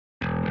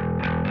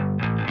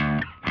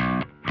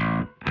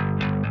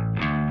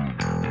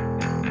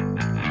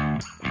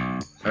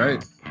All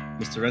right,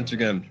 Mr.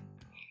 Rentergem.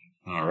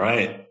 All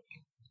right.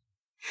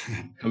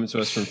 Coming to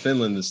us from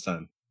Finland this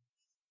time.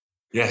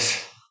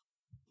 Yes.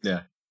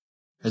 Yeah.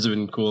 Has it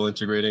been cool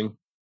integrating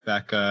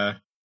back?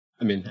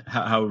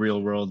 How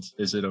real world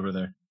is it over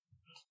there?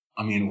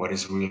 I mean, what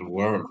is real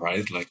world,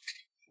 right? Like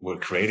we're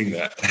creating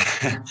that.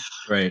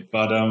 Right.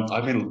 But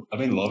I've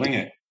been loving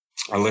it.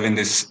 I live in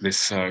this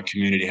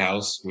community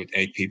house with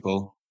 8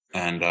 people,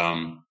 and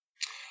a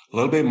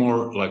little bit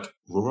more like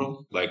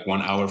rural, like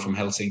 1 hour from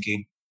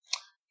Helsinki.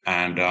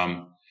 And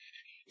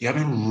yeah, I've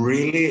been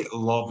really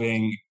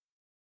loving.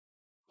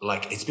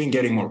 Like it's been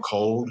getting more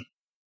cold.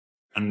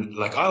 And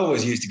like I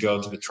always used to go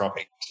to the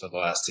tropics for the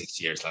last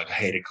 6 years. Like I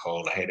hated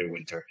cold, I hated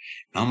winter.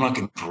 And I'm like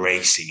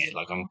embracing it.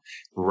 Like I'm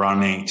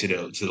running to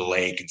the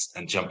lake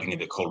and jumping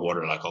into cold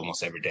water like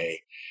almost every day.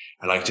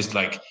 I like just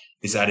like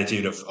this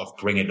attitude of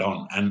bring it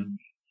on. And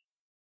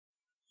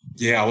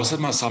yeah, I was at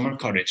my summer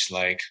cottage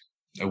like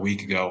a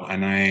week ago,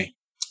 and I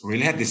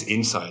really had this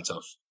insight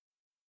of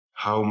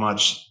how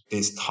much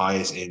this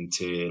ties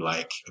into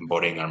like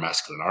embodying our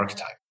masculine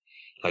archetype,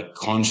 like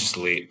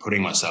consciously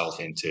putting myself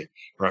into,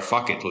 right,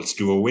 fuck it, let's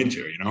do a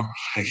winter,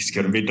 like it's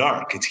going to be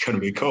dark, it's going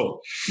to be cold.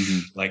 Mm-hmm.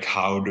 Like,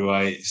 how do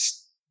I,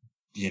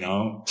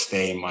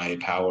 stay in my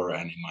power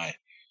and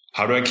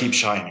how do I keep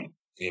shining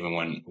even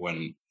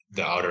when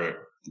the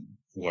outer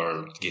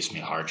world gives me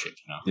hardship,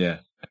 Yeah,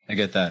 I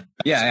get that.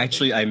 Yeah,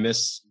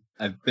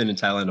 I've been in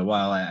Thailand a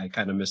while. I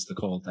kind of miss the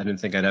cold. I didn't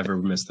think I'd ever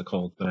miss the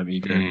cold, but I'm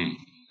eager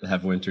to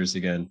have winters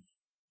again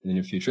in the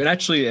near future. And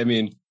actually, I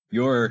mean,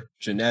 your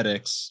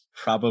genetics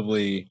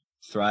probably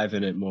thrive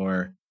in it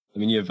more. I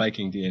mean, you have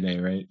Viking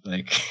DNA, right?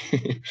 Like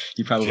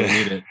you probably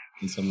need it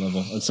on some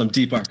level, on some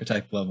deep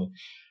archetype level.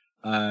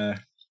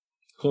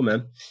 Cool,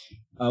 man.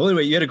 Well,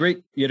 anyway, you had a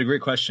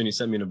great question. You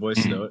sent me in a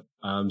voice note.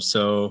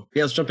 So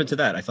yeah, let's jump into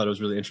that. I thought it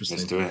was really interesting.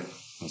 Let's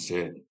do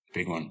it.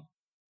 Big one.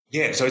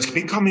 Yeah. So it's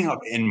been coming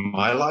up in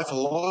my life a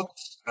lot,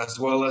 as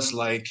well as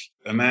like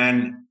a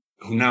man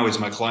who now is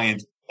my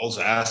client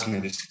also asked me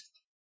this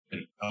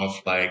of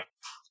like,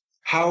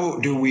 how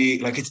do we,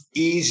 like, it's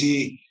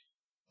easy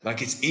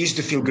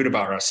to feel good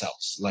about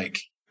ourselves. Like,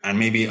 and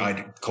maybe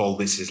I'd call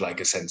this is like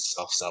a sense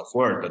of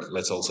self-worth, but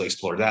let's also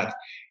explore that.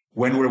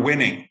 When we're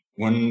winning,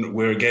 when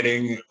we're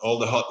getting all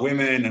the hot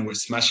women and we're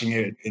smashing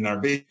it in our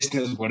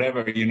business,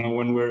 whatever,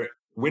 when we're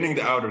winning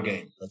the outer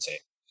game, let's say,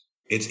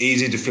 it's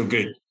easy to feel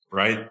good,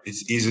 right?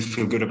 It's easy to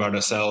feel good about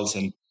ourselves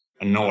and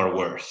know our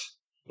worth.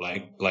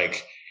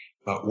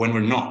 But when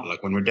we're not,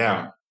 like when we're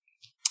down,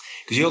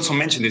 because you also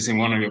mentioned this in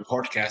one of your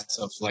podcasts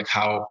of like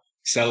how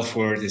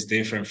self-worth is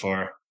different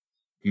for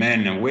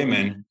men and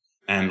women.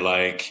 And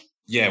like,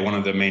 yeah, one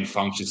of the main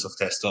functions of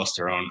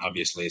testosterone,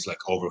 obviously, is like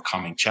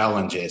overcoming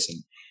challenges.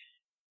 And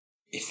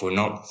if we're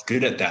not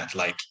good at that,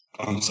 like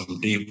on some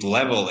deep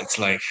level, it's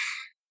like,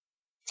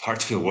 it's hard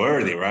to feel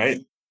worthy, right?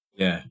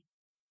 Yeah.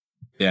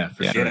 Yeah,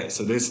 for sure. Yeah.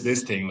 So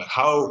this thing, like,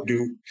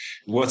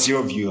 what's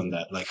your view on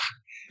that? Like,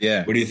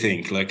 yeah, what do you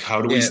think? Like,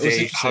 how do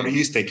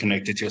you stay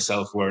connected to your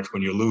self-worth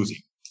when you're losing?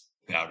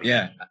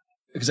 Yeah.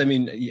 Because I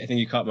mean, I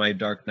think you caught my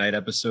Dark Knight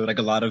episode. Like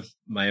a lot of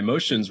my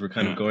emotions were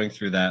kind of going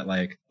through that.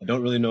 Like, I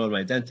don't really know what my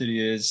identity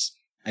is.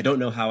 I don't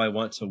know how I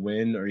want to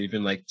win or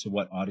even like to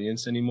what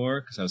audience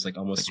anymore. Cause I was like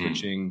almost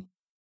switching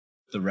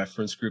the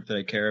reference group that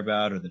I care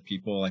about or the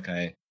people. Like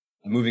I'm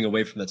moving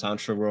away from the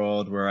Tantra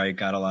world where I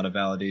got a lot of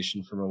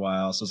validation from a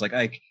while. So it's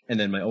like, and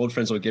then my old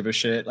friends will give a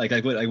shit. Like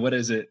what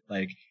is it?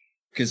 Like,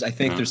 cause I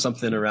think there's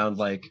something around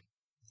like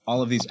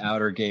all of these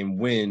outer game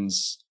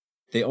wins.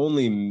 They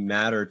only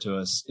matter to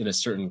us in a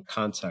certain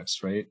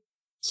context, right?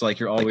 So like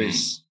your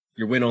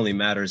win only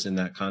matters in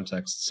that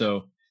context.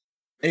 So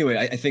anyway,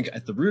 I think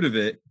at the root of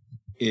it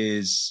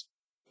is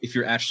if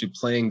you're actually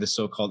playing the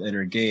so-called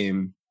inner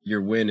game,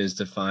 your win is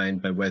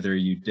defined by whether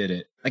you did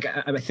it. Like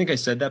I think I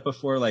said that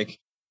before, like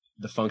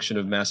the function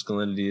of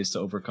masculinity is to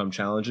overcome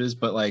challenges,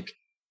 but like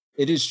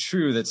it is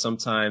true that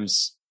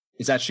sometimes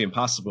it's actually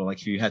impossible. Like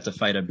if you had to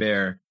fight a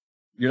bear,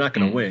 you're not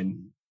going to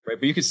win, right?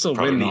 But you could still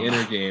win the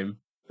inner game.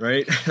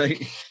 Right?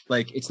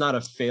 like it's not a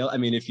fail. I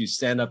mean, if you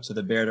stand up to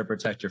the bear to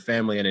protect your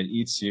family and it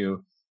eats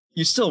you,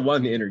 you still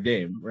won the inner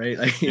game, right?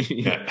 Like,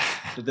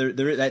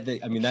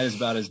 that is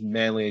about as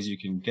manly as you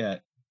can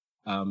get.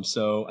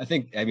 So I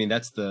think,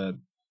 that's the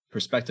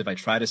perspective I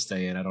try to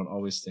stay in. I don't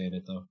always stay in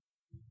it though.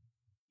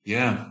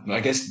 Yeah.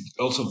 I guess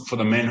also for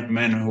the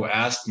men who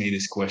asked me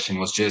this question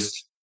was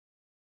just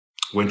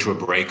went through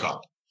a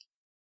breakup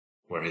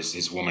where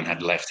his woman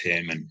had left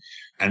him.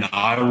 And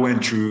I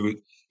went through,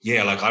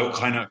 like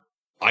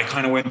I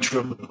kind of went through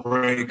a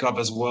breakup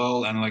as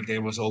well. And like,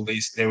 there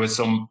were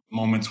some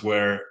moments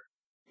where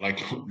like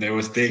there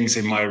was things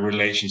in my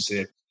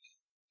relationship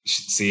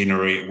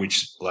scenery,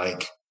 which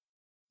like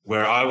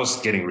where I was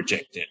getting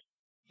rejected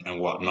and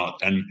whatnot.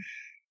 And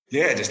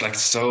yeah, just like,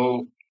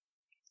 so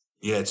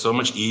yeah, it's so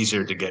much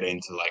easier to get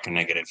into like a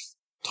negative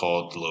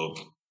thought loop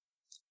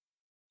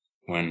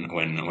when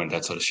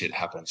that sort of shit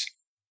happens.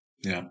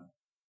 Yeah.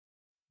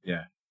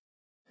 Yeah.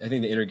 I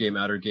think the inner game,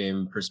 outer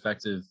game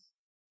perspective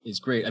is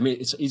great. I mean,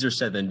 it's easier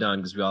said than done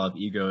because we all have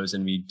egos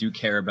and we do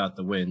care about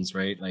the wins,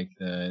 right? Like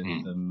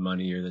the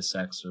money or the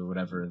sex or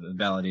whatever, the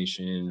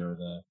validation or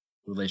the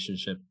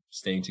relationship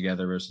staying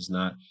together versus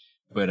not.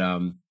 But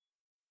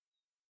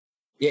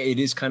yeah, it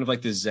is kind of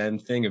like the Zen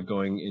thing of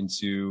going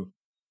into,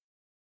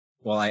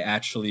 well, I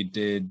actually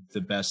did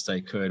the best I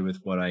could with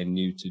what I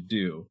knew to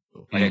do.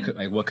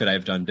 Like what could I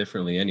have done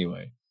differently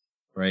anyway?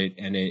 Right.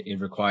 And it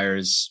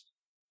requires,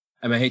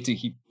 I mean, I hate to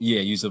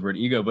use the word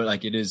ego, but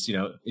like it is, you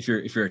know, if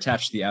you're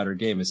attached to the outer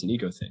game, it's an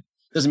ego thing.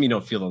 Doesn't mean you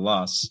don't feel the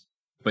loss,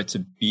 but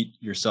to beat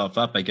yourself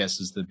up, I guess,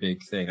 is the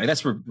big thing. Like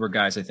that's where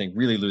guys, I think,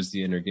 really lose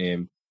the inner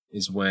game,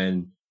 is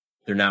when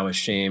they're now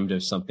ashamed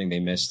of something they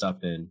messed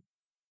up in.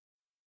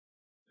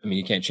 I mean,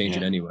 you can't change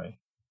it anyway.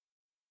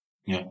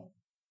 Yeah.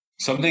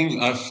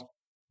 Something I've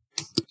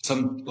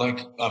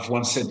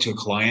once said to a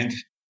client,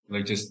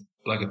 like just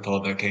like a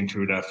thought that came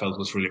through that I felt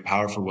was really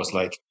powerful, was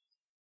like,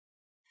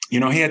 you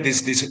know, he had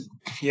this,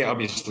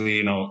 obviously,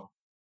 you know,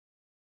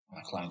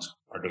 my clients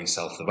are doing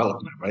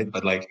self-development, right?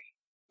 But like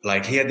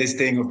he had this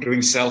thing of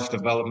doing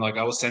self-development. Like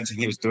I was sensing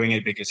he was doing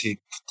it because he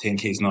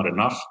think he's not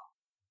enough.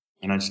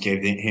 And I just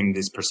gave him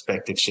this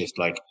perspective shift.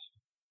 Like,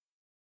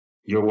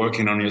 you're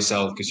working on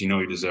yourself because you know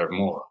you deserve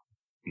more.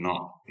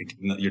 No,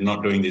 you're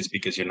not doing this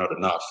because you're not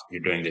enough.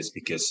 You're doing this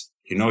because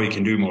you know you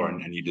can do more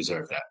and you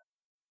deserve that.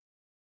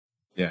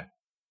 Yeah.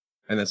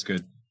 And that's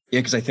good.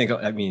 Yeah. Cause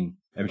I mean,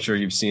 I'm sure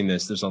you've seen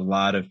this. There's a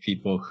lot of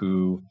people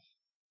who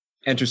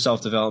enter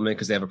self-development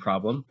because they have a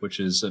problem, which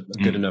is a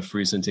good enough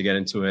reason to get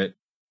into it.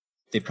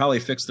 They probably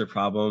fix their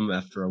problem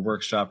after a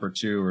workshop or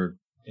two or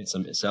in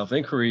some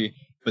self-inquiry.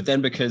 But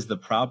then because the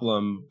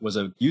problem was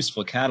a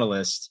useful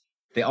catalyst,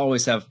 they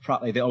always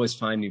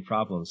find new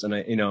problems. And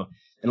in a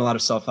lot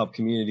of self-help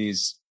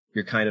communities,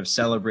 you're kind of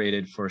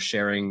celebrated for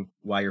sharing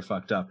why you're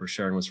fucked up or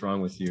sharing what's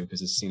wrong with you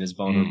because it's seen as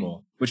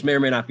vulnerable, which may or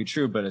may not be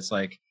true. But it's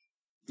like,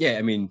 yeah,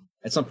 I mean,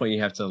 at some point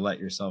you have to let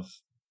yourself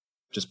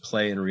just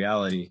play in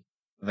reality.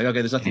 Like, okay,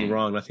 there's nothing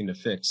wrong, nothing to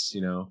fix,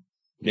 you know,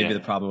 maybe the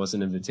problem was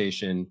an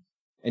invitation.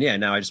 And yeah,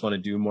 now I just want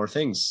to do more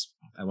things.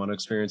 I want to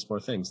experience more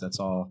things. That's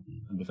all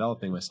I'm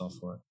developing myself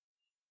for.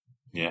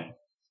 Yeah.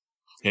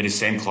 Yeah, the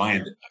same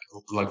client,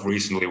 like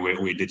recently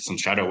we did some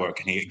shadow work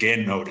and he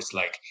again noticed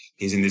like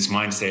he's in this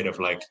mindset of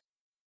like,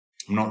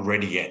 I'm not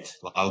ready yet.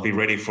 I'll be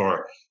ready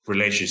for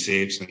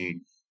relationships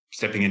and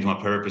stepping into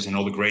my purpose and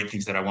all the great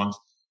things that I want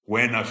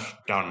when I've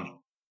done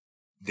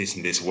this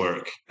and this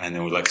work. And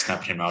then we like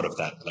snapped him out of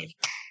that,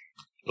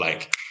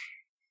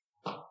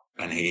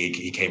 and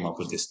he came up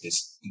with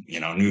this,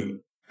 you know, new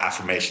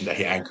affirmation that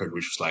he anchored,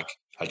 which was like,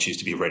 I choose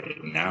to be ready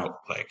now.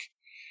 Like,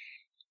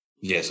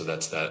 yeah, so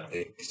that's that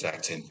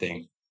exact same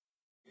thing.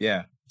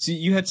 Yeah. So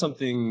you had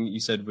something you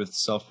said with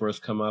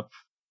self-worth come up.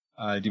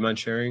 Do you mind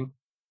sharing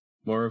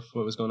more of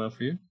what was going on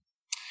for you?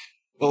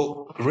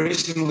 Well,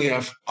 recently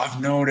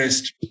I've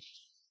noticed,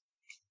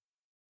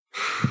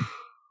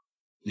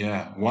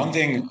 yeah, one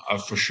thing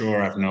for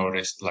sure I've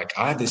noticed, like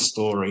I have this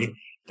story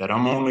that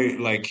I'm only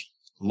like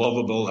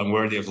lovable and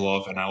worthy of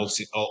love. And I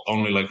also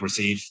only like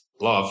receive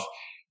love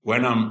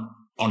when I'm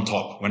on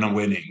top, when I'm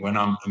winning, when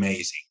I'm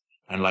amazing.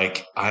 And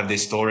like, I have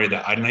this story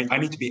that I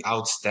need to be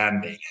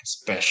outstanding and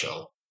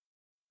special,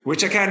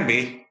 which I can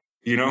be,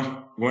 you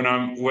know, when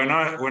I'm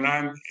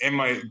in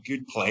my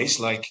good place,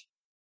 like,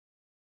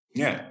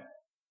 yeah,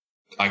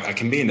 I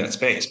can be in that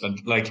space. But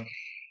like,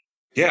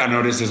 yeah, I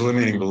know there's this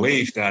limiting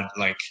belief that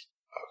like,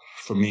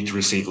 for me to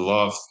receive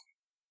love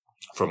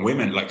from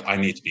women, like I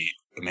need to be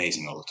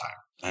amazing all the time.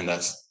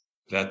 And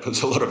that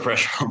puts a lot of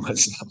pressure on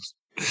myself.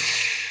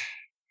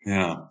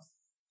 Yeah.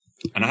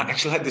 And I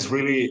actually had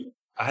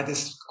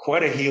this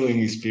quite a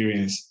healing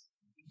experience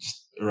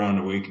just around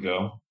a week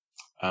ago.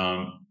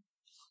 I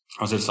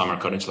was at Summer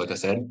Cottage, like I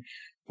said,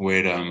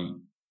 with a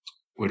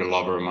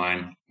lover of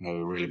mine,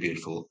 a really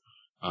beautiful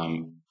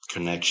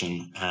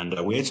connection, and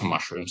we ate some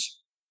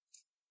mushrooms.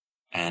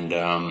 And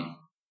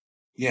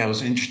yeah, it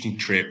was an interesting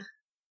trip.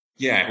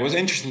 Yeah, it was an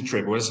interesting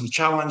trip. There were some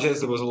challenges.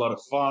 There was a lot of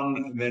fun.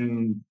 And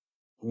then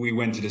we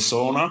went to the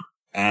sauna,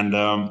 and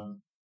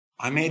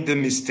I made the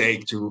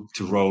mistake to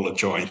roll a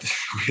joint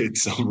with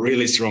some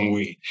really strong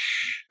weed.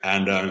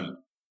 And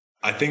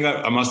I think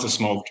I must have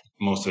smoked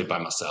most of it by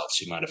myself.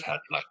 She might have had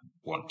like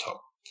one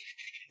top.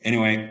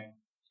 Anyway,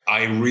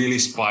 I really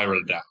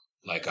spiraled down.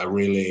 Like I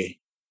really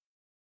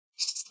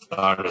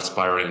started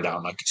spiraling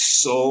down. Like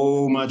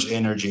so much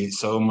energy,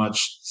 so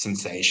much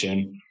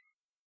sensation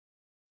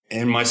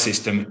in my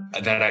system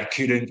that I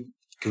couldn't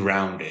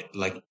ground it.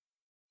 Like,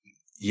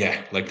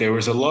 yeah, like there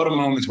was a lot of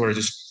moments where I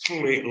just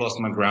fully lost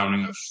my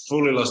grounding. I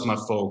fully lost my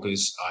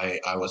focus.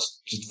 I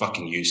was just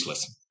fucking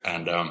useless.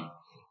 And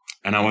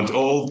I went to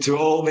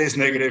all these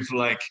negative,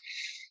 like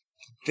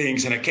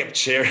things. And I kept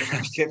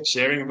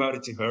sharing about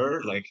it to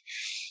her.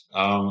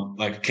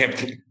 Like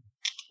kept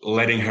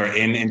letting her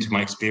into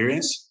my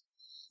experience.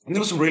 And there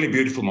was some really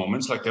beautiful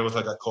moments. Like there was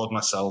like, I caught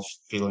myself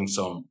feeling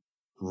some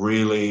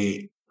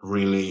really,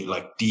 really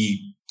like deep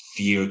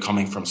fear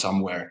coming from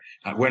somewhere.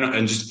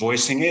 And just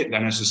voicing it,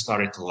 then I just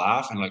started to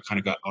laugh and like kind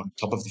of got on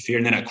top of the fear.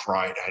 And then I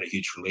cried. I had a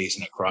huge release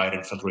and I cried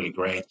and it felt really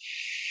great.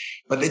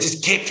 But they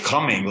just kept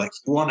coming, like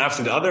one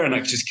after the other, and I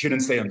just couldn't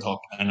stay on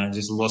top. And I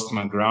just lost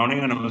my grounding,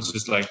 and I was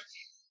just like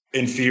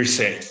in fear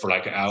state for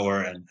like an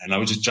hour. And I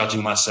was just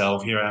judging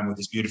myself. Here I am with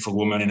this beautiful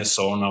woman in a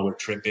sauna. We're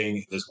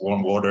tripping. There's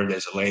warm water.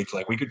 There's a lake.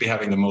 Like we could be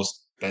having the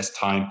best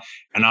time.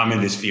 And I'm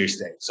in this fear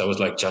state. So I was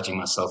like judging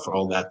myself for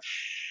all that.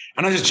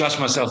 And I just judged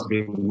myself to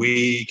be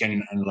weak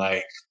and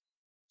like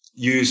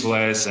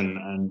useless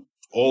and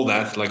all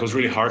that. Like I was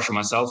really harsh on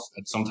myself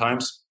at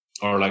sometimes,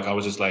 or like I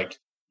was just like,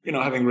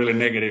 having really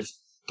negative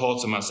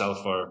thoughts of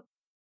myself for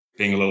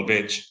being a little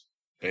bitch,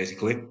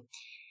 basically.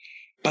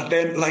 But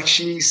then like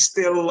she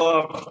still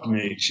loved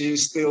me. She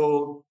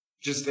still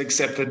just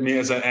accepted me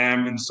as I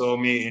am and saw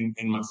me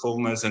in my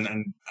fullness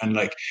and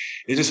like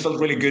it just felt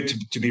really good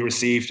to be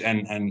received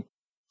and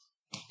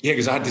yeah,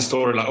 because I had this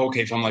story like,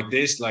 okay, if I'm like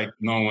this, like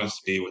no one wants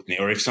to be with me.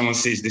 Or if someone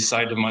sees this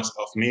side of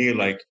me,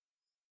 like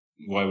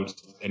why would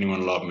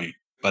anyone love me?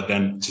 But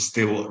then just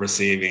still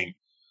receiving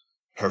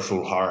her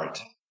full heart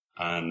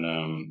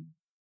and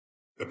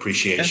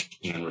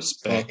appreciation and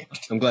respect. Well,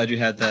 I'm glad you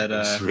had that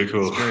really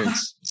cool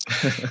experience.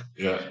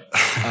 Yeah.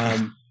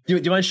 Do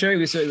you mind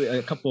sharing?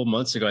 A couple of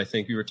months ago, I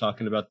think we were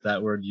talking about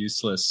that word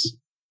useless.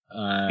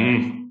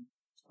 Yeah.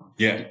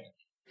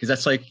 Because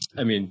that's like,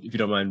 I mean, if you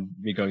don't mind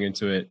me going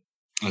into it,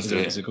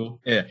 is it cool?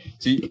 Yeah.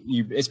 So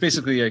it's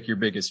basically like your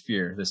biggest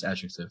fear, this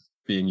adjective,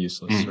 being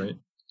useless, right?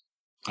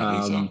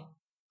 I think so.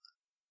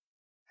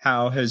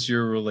 How has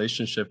your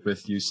relationship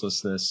with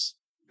uselessness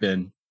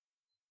been?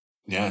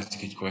 Yeah, that's a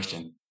good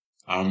question.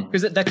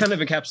 Because that kind of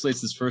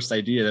encapsulates this first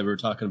idea that we were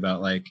talking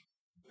about. Like,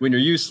 when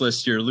you're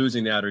useless, you're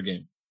losing the outer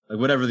game. Like,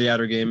 whatever the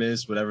outer game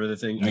is, whatever the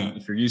thing, like,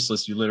 if you're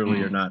useless, you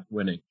literally are not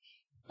winning.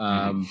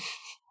 Yeah,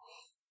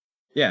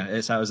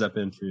 how has that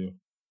been for you?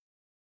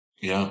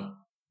 Yeah.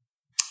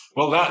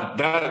 Well,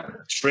 that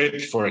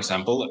trip, for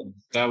example,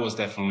 that was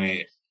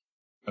definitely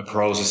a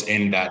process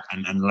in that,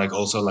 and like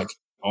also like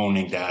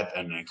owning that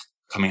and like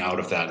coming out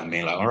of that and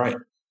being like, all right,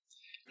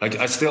 like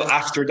I still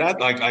after that,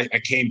 like I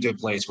came to a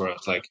place where I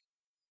was like,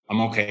 I'm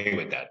okay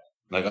with that.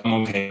 Like I'm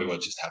okay with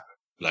what just happened.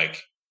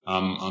 Like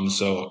I'm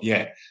so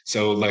yeah.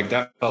 So like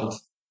that felt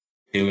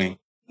healing.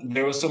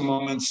 There were some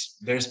moments.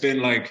 There's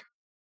been like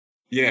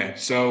yeah.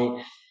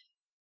 So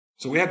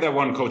we had that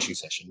one coaching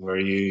session where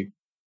you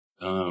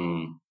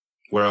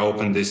where I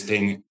opened this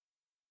thing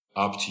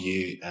up to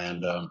you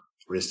and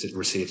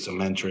received some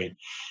mentoring.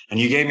 And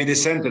you gave me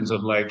this sentence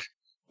of like,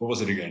 what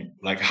was it again?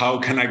 Like, how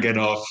can I get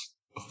off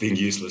of being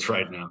useless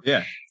right now?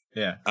 Yeah.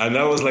 Yeah. And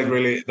that was like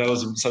that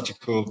was such a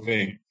cool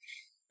thing.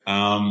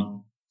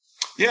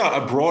 Yeah, I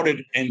brought it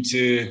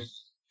into,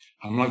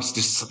 I'm not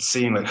just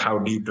seeing like how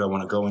deep do I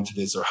want to go into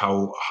this or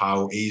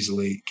how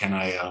easily can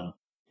I,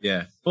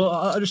 yeah. Well,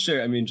 I'll just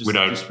share, I mean, just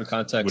for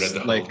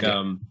context, like,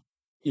 and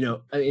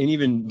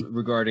even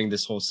regarding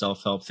this whole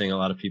self-help thing, a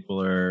lot of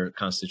people are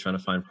constantly trying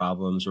to find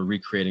problems or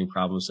recreating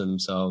problems in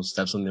themselves.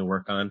 That's something to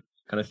work on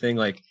kind of thing.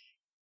 Like,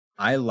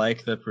 I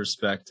like the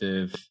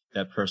perspective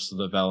that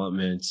personal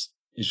development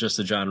is just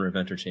a genre of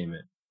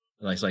entertainment.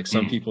 Like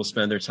some people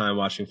spend their time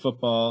watching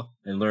football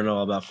and learn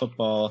all about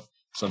football.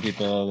 Some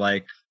people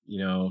like,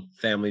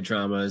 family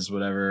dramas,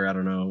 whatever. I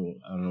don't know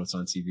what's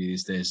on TV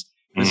these days.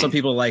 But some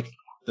people like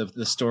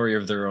the story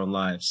of their own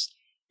lives.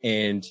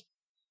 And,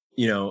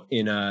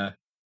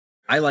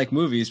 I like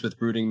movies with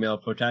brooding male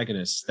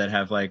protagonists that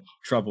have like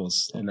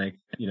troubles and like,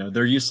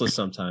 they're useless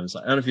sometimes.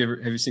 I don't know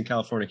if have you seen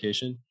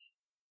Californication?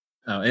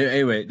 Oh,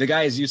 anyway, the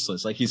guy is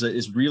useless. Like he's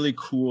this really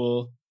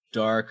cool,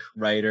 dark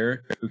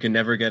writer who can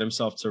never get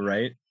himself to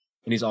write.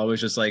 And he's always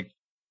just like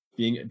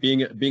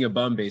being a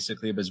bum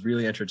basically, but it's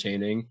really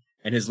entertaining.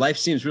 And his life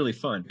seems really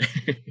fun,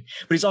 but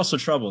he's also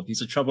troubled.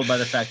 He's troubled by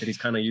the fact that he's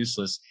kind of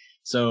useless.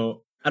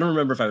 So I don't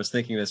remember if I was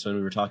thinking this when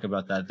we were talking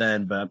about that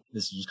then, but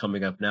this is just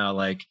coming up now.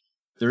 Like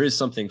there is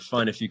something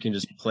fun if you can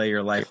just play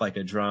your life like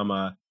a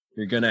drama.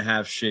 You're going to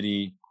have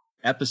shitty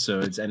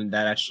episodes, and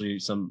that actually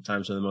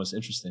sometimes are the most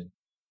interesting.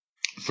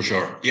 For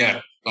sure.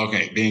 Yeah.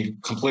 Okay. Being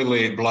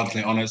completely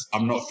bluntly honest,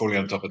 I'm not fully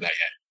on top of that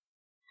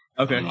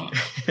yet. Okay. I'm not,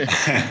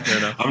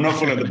 I'm not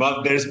fully on the,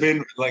 but there's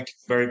been like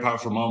very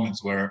powerful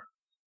moments where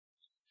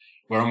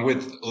I'm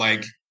with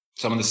like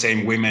some of the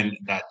same women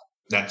that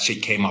she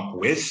came up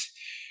with.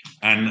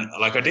 And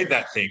like, I did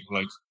that thing,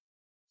 like,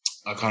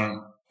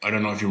 I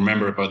don't know if you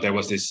remember, but there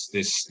was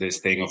this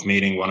thing of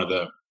meeting one of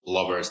the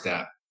lovers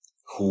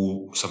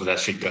who some of that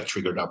shit got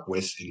triggered up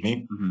with in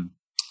me. Mm-hmm.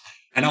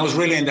 And I was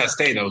really in that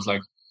state. I was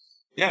like,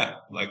 yeah,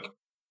 like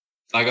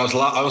I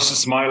was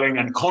just smiling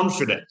and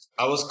confident.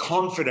 I was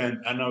confident,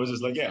 and I was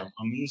just like, yeah,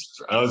 I'm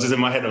useless. I was just in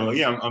my head, I'm like,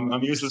 yeah,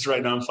 I'm useless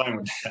right now. I'm fine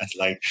with that.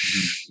 Like,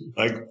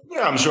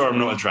 yeah, I'm sure I'm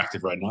not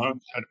attractive right now.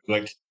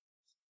 Like,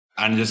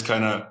 and just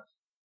kind of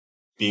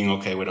being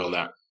okay with all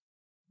that.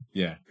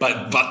 Yeah.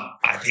 But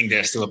I think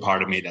there's still a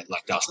part of me that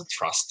like doesn't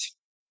trust,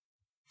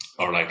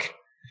 or like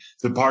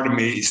the part of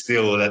me is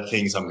still that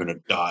thinks I'm gonna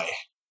die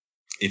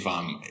if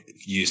I'm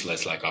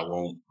useless. Like I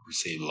won't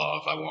receive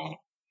love. I won't.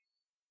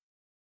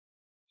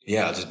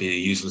 yeah, I'll just be a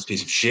useless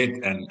piece of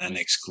shit and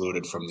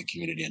excluded from the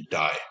community and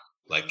die.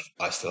 Like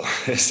I still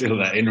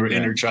that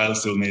inner child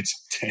still needs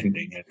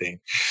tending, I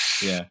think.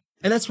 Yeah.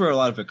 And that's where a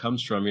lot of it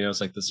comes from. You know,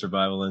 it's like the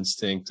survival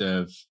instinct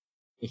of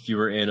if you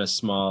were in a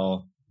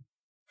small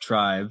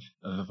tribe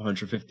of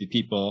 150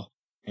 people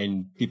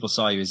and people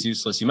saw you as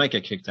useless, you might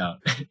get kicked out.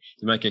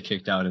 You might get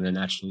kicked out and then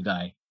actually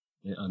die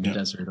on the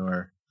desert,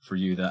 or for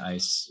you, the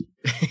ice.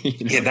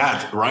 You know? Yeah,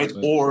 that, right?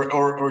 But,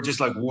 or just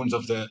like wounds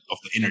of the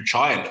inner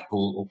child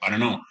who I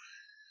don't know.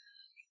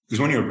 Because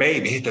when you're a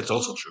baby, that's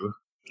also true.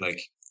 Like,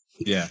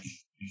 yeah,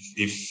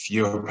 if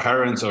your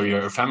parents or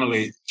your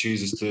family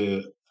chooses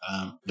to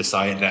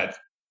decide that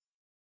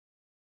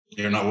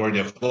you're not worthy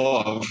of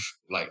love,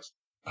 like,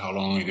 how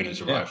long are you going to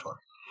survive for?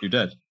 You're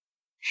dead.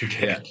 You're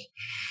dead.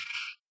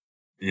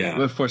 Yeah.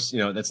 But of course, you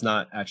know, that's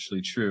not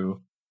actually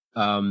true.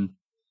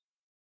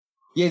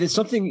 Yeah, there's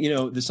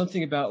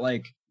something about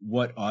like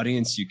what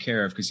audience you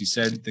care of, because you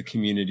said the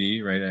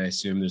community, right? I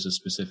assume there's a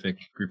specific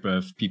group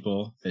of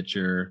people that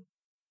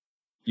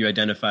you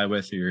identify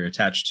with or you're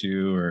attached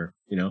to, or,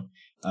 you know,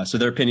 so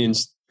their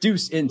opinions do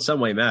in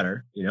some way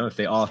matter. You know, if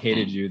they all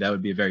hated you, that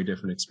would be a very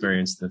different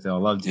experience than if they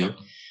all loved you.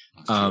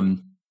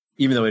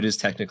 Even though it is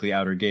technically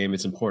outer game,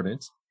 it's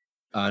important.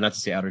 Not to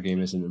say outer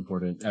game isn't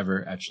important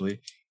ever, actually.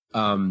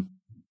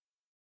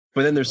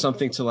 But then there's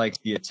something to like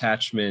the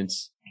attachment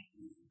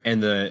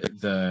and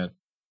the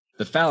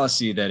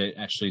fallacy that it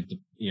actually,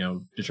 you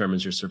know,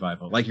 determines your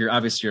survival. Like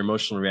obviously your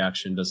emotional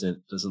reaction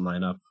doesn't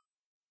line up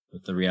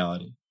with the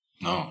reality.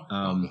 No,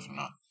 definitely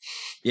not.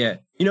 Yeah.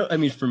 You know, I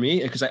mean, for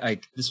me, because I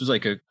this was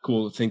like a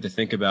cool thing to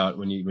think about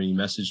when you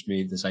messaged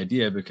me this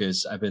idea,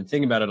 because I've been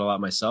thinking about it a lot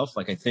myself.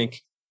 Like, I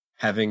think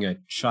having a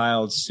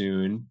child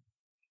soon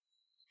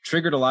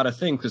triggered a lot of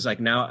things, because like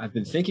now I've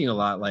been thinking a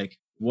lot, like,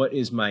 what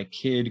is my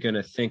kid going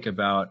to think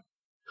about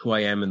who I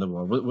am in the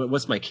world?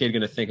 What's my kid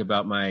going to think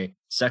about my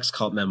sex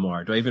cult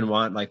memoir? Do I even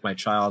want like my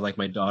child, like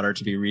my daughter,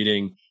 to be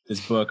reading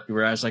this book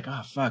where I was like,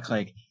 oh, fuck,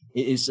 like,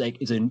 my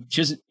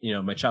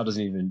child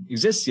doesn't even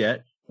exist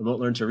yet and won't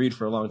learn to read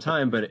for a long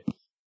time, but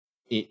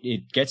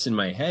it gets in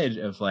my head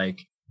of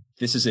like,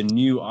 this is a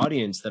new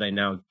audience that I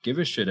now give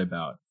a shit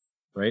about,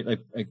 right? Like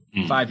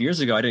 5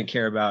 years ago, I didn't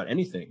care about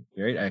anything,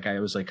 right? Like I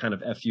was like kind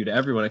of F you to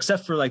everyone,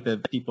 except for like the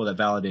people that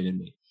validated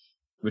me,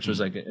 which was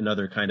like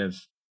another kind of,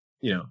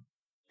 you know,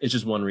 it's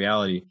just one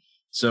reality.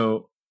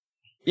 So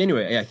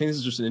anyway, I think this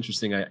is just an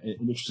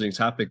interesting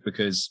topic,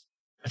 because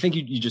I think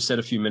you just said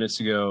a few minutes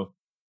ago,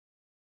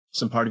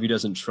 some part of you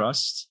doesn't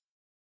trust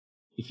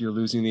if you're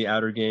losing the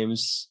outer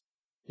games.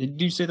 Did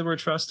you say the word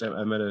trust?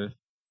 I might have.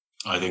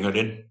 I think I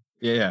did.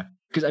 Yeah.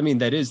 Because I mean,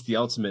 that is the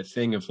ultimate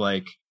thing of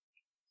like,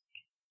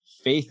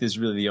 faith is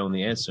really the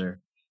only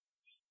answer.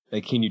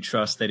 Like, can you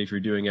trust that if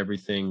you're doing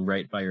everything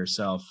right by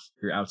yourself,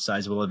 your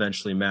outsides will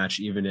eventually match,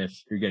 even if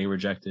you're getting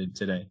rejected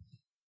today?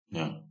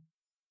 Yeah.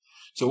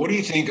 So what do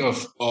you think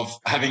of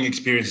having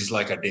experiences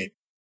like I did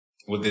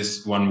with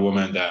this one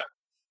woman that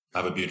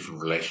I have a beautiful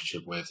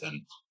relationship with,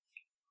 and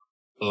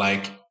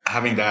like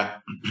having that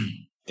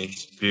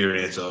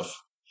experience of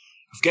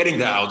getting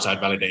the outside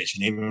validation,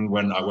 even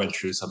when I went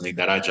through something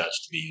that I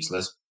judged to be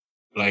useless?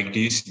 Like, do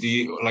you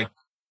see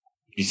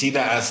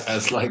that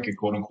as like a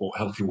quote unquote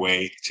healthy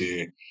way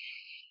to,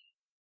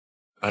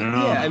 I don't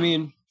know. Yeah, I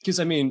mean, because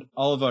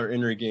all of our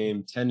inner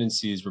game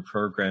tendencies were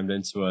programmed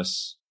into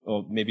us.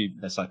 Well, maybe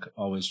that's not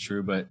always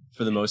true, but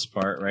for the most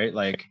part, right?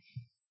 Like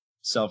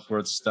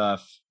self-worth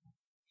stuff,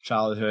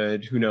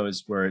 childhood, who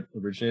knows where it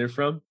originated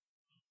from?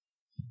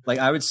 Like,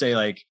 I would say,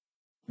 like,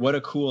 what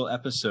a cool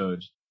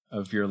episode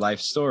of your life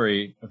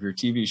story, of your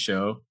TV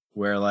show,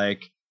 where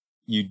like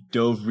you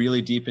dove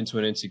really deep into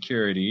an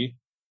insecurity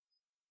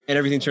and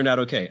everything turned out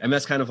okay. I mean,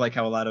 that's kind of like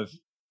how a lot of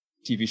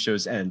TV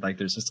shows end. Like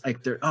there's just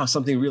like,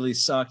 something really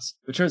sucked,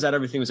 but it turns out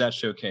everything was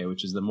actually okay,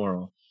 which is the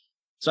moral.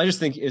 So I just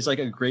think it's like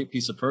a great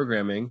piece of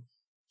programming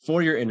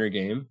for your inner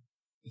game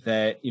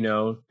that, you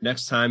know,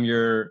 next time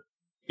you're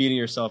beating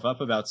yourself up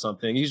about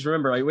something, you just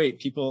remember, like, wait,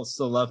 people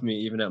still love me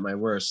even at my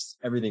worst.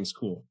 Everything's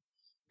cool.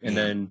 And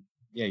then,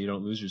 yeah, you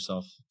don't lose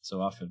yourself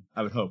so often,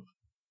 I would hope.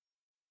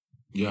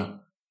 Yeah.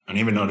 And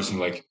even noticing,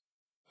 like,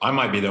 I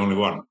might be the only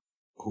one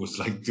who's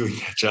like doing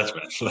that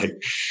judgment. Like,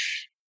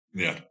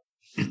 yeah.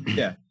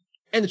 Yeah.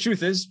 And the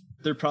truth is,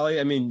 they're probably,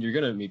 I mean, you're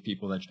going to meet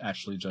people that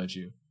actually judge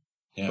you.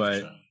 Yeah,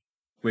 but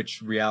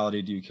which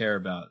reality do you care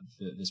about?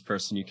 This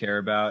person you care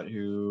about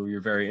who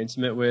you're very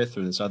intimate with,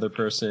 or this other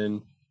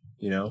person,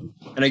 you know?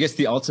 And I guess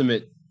the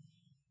ultimate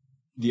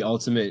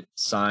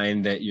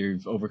sign that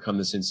you've overcome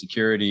this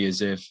insecurity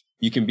is if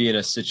you can be in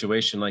a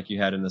situation like you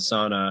had in the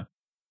sauna.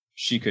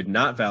 She could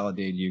not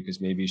validate you because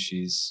maybe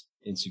she's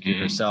insecure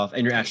herself,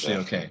 and you're actually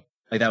okay.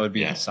 Like, that would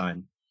be a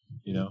sign,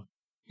 you know?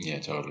 Yeah,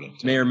 totally.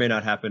 May or may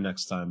not happen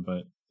next time,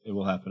 but it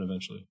will happen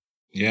eventually.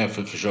 Yeah,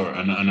 for sure.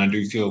 And I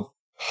do feel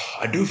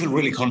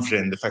really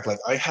confident in the fact, like,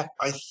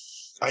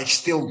 I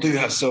still do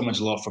have so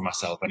much love for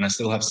myself, and I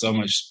still have so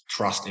much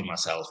trust in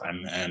myself,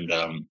 and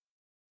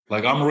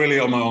like, I'm really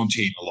on my own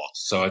team a lot.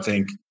 So I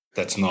think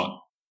that's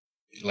not,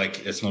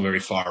 like, it's not very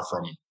far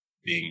from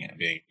being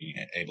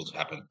able to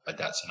happen at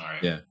that scenario.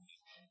 Yeah.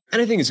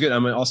 And I think it's good. I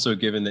mean, also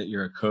given that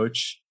you're a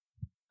coach,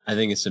 I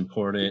think it's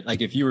important.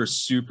 Like if you were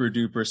super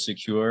duper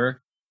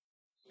secure,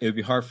 it would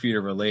be hard for you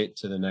to relate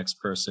to the next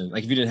person.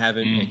 Like if you didn't have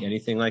like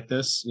anything like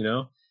this, you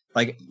know,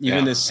 like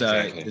even this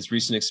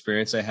recent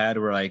experience I had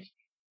where like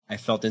I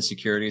felt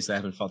insecurities that I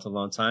haven't felt in a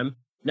long time.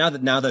 Now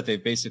that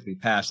they've basically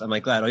passed, I'm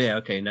like glad, oh yeah,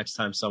 okay, next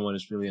time someone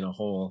is really in a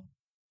hole,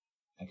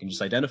 I can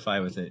just identify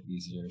with it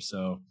easier.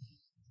 So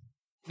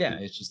yeah,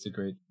 it's just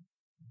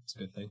it's a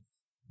good thing.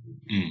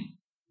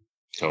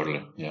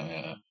 Totally.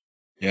 Yeah.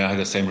 I had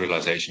the same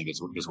realization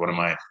because one of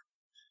my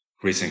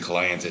recent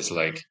clients is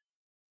like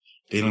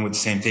dealing with the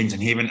same things.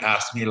 And he even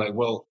asked me like,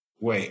 well,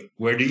 wait,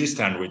 where do you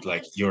stand with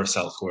like your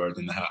self-worth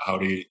and how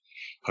do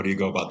you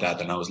go about that?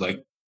 And I was like,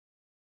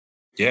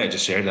 yeah,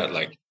 just share that.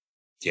 Like,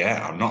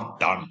 yeah, I'm not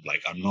done.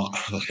 Like, I'm not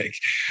like,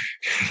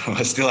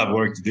 I still have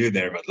work to do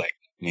there, but like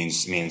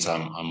means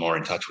I'm more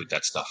in touch with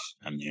that stuff.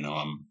 And, you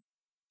know,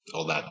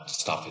 all that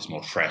stuff is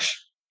more fresh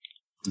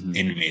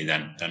in me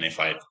than if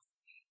I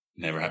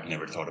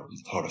never thought of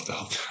the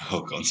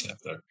whole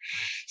concept or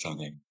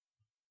something.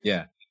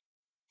 Yeah.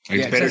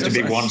 It's better to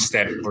be 1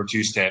 step or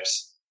 2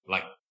 steps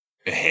like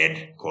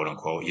ahead, quote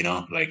unquote, you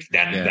know, like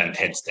than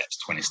 10 steps,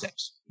 20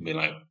 steps. Be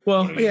like,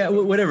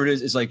 whatever it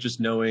is, it's like just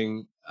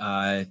knowing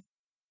the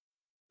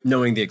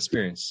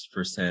experience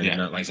firsthand,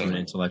 not like on an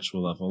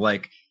intellectual level.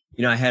 Like,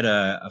 you know, I had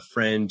a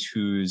friend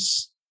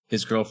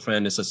his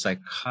girlfriend is a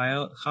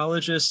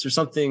psychologist or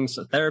something,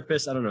 a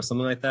therapist, I don't know,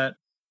 something like that.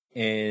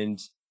 And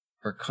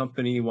her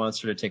company wants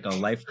her to take a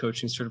life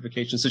coaching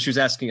certification. So she was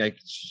asking, like,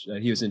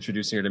 he was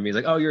introducing her to me. He's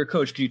like, oh, you're a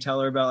coach. Could you tell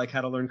her about like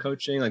how to learn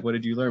coaching? Like, what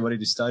did you learn? What did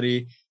you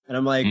study? And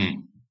I'm like,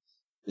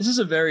 this is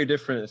a very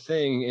different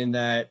thing in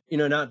that, you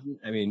know,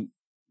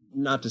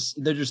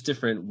 they're just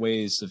different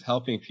ways of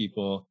helping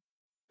people.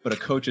 But a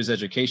coach's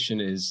education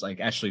is like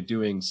actually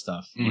doing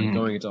stuff, like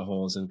going into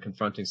holes and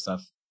confronting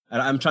stuff.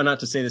 And I'm trying not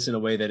to say this in a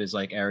way that is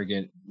like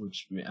arrogant,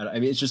 which I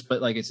mean, it's just,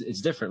 but like,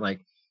 it's different. Like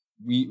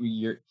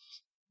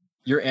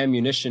your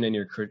ammunition and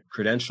your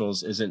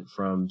credentials isn't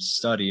from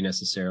study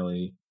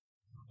necessarily,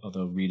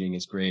 although reading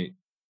is great.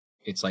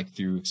 It's like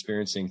through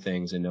experiencing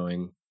things and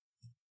knowing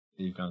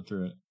that you've gone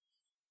through it.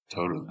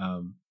 Totally.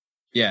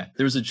 Yeah,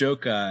 there was a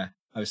joke I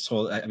was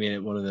told. I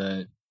mean,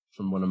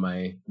 from one of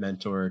my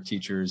mentor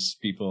teachers,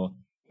 people.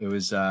 It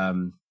was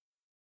an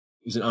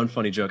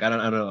unfunny joke. I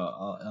don't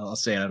know. I'll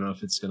say it. I don't know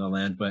if it's gonna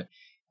land, but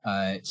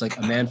it's like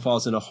a man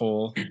falls in a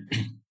hole,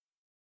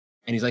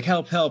 and he's like,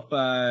 "Help!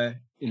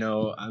 You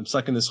know, I'm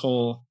stuck in this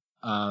hole.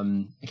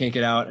 I can't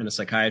get out." And a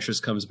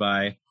psychiatrist comes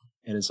by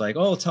and it's like,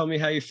 "Oh, tell me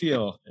how you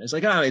feel." And it's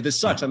like, "Oh, this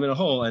sucks. I'm in a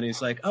hole." And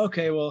he's like,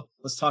 "Okay, well,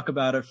 let's talk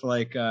about it for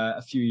like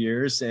a few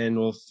years and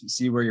we'll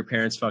see where your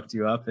parents fucked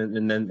you up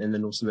and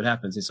then we'll see what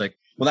happens." He's like,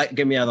 "Will that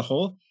get me out of the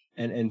hole?"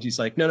 And he's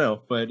like,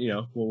 no, but you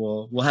know,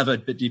 we'll have a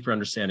bit deeper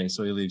understanding.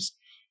 So he leaves.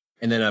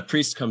 And then a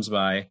priest comes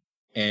by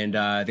and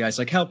the guy's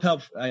like, help,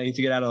 I need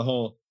to get out of the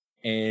hole.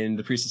 And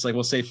the priest is like,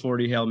 we'll say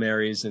 40 Hail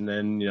Marys and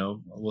then, you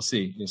know, we'll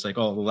see. And he's like,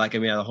 oh, will that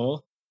get me out of the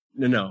hole?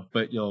 No,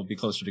 but you'll be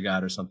closer to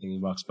God or something. He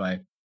walks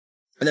by.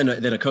 And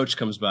then a coach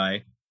comes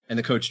by and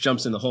the coach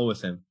jumps in the hole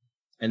with him.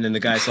 And then the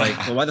guy's like,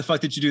 well, why the fuck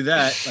did you do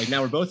that? Like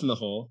now we're both in the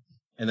hole.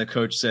 And the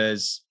coach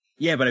says,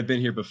 yeah, but I've been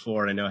here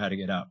before and I know how to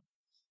get out.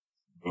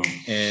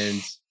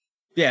 And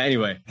yeah,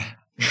 anyway.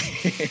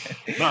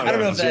 I don't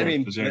know if that,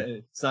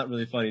 it's not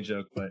really a funny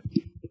joke, but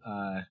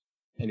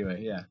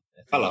anyway, yeah.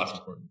 I laughed.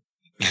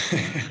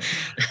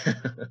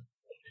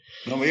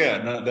 No, but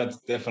yeah, no, that's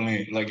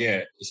definitely like,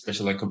 yeah,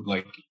 especially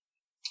like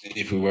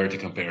if we were to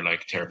compare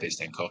like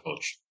therapist and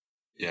coach,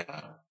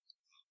 yeah.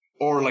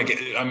 Or like,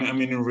 I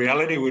mean, in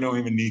reality, we don't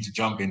even need to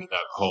jump into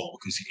that hole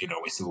because, you know,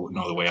 we still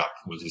know the way up.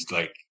 We'll just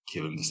like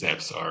give them the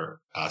steps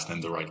or ask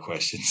them the right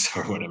questions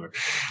or whatever.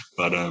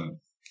 But,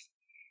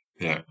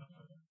 yeah.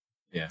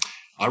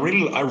 I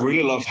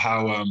really love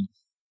how,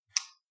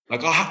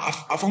 like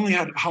I've only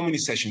had, how many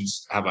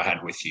sessions have I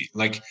had with you?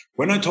 Like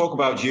when I talk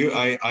about you,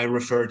 I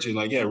refer to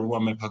like, yeah,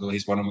 Ruan Mepagala,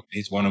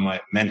 he's one of my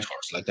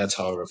mentors. Like that's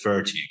how I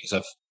refer to you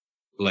because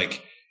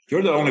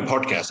you're the only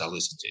podcast I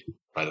listen to,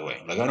 by the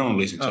way. Like I don't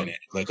listen to any,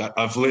 like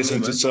I've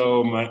listened to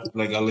so much,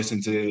 like I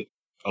listen to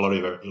a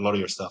lot of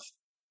your stuff.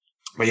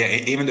 But yeah,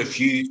 even the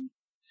few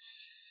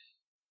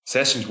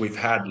sessions we've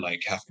had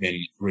like have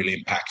been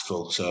really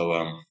impactful.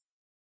 So,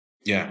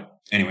 yeah.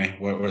 Anyway,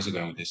 where's it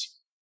going with this?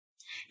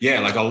 Yeah,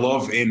 like I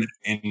love in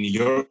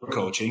your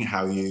coaching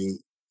how you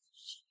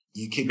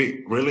keep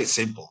it really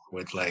simple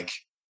with like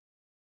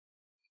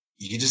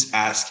you just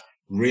ask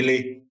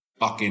really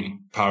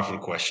fucking powerful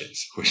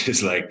questions, which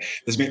is like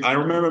I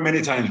remember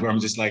many times where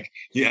I'm just like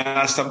you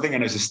ask something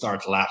and I just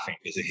start laughing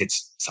because it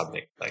hits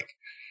something like.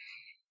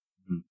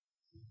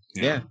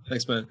 Yeah,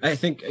 thanks, man. I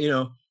think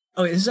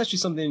this is actually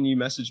something you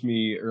messaged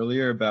me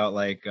earlier about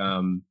like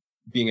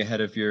being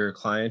ahead of your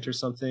client or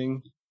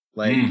something.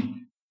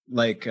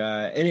 Like,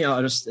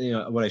 anyhow, just,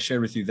 what I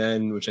shared with you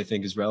then, which I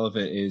think is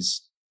relevant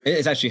is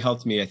it's actually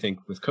helped me, I think,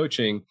 with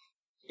coaching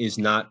is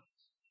not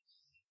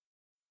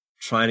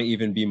trying to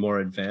even be more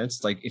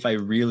advanced. Like if I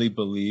really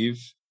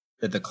believe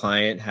that the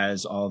client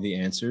has all the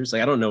answers.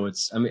 Like, I don't know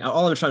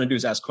all I'm trying to do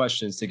is ask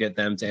questions to get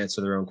them to answer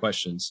their own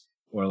questions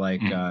or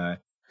like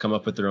come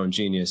up with their own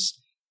genius.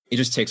 It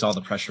just takes all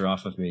the pressure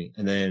off of me.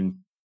 And then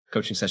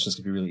coaching sessions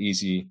can be really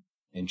easy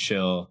and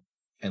chill.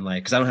 And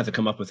like, cause I don't have to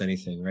come up with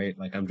anything, right?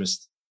 Like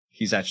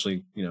he's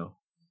actually,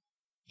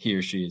 he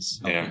or she is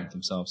helping with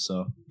themselves.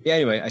 So yeah,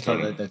 anyway, I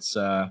thought that's,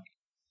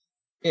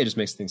 it just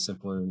makes things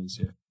simpler and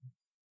easier.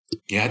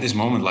 Yeah, I had this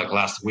moment like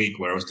last week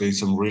where I was doing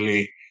some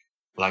really,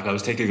 like I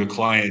was taking a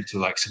client to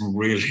like some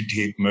really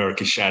deep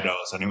murky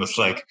shadows. And it was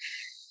like,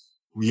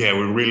 yeah,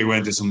 we really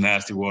went to some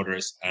nasty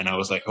waters. And I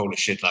was like, holy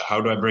shit, like,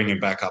 how do I bring it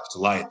back up to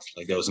light?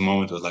 Like there was a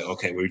moment where I was like,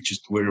 okay,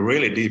 we're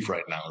really deep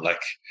right now.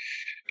 Like,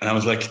 and I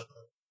was like,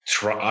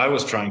 I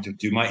was trying to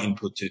do my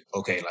input to,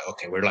 okay,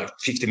 we're like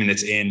 50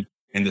 minutes in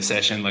the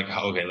session. Like,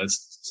 okay,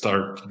 let's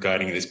start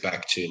guiding this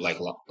back to like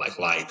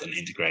light and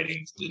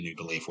integrating the new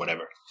belief,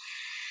 whatever.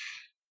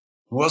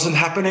 It wasn't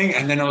happening.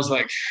 And then I was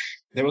like,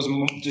 there was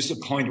just a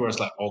point where I was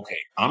like, okay,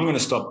 I'm going to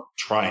stop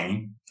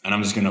trying and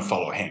I'm just going to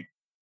follow him,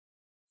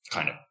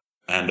 kind of.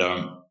 And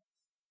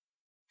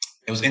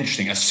it was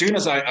interesting. As soon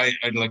as I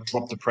like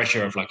dropped the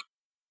pressure of like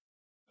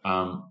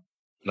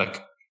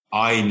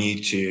I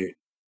need to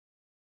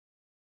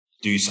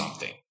do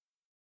something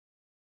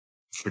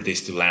for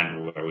this to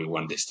land where we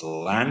want this to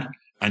land,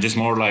 and just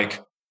more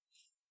like,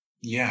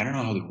 yeah, I don't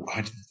know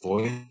how to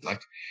voice,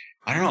 like,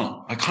 I don't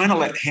know. I kind of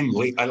let him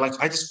lead.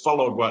 I just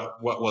followed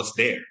what was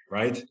there,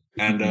 right?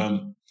 And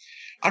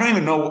I don't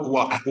even know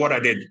what I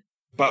did.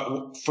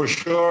 But for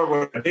sure,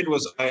 what I did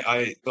was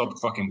I stopped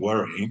fucking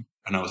worrying.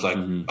 And I was like,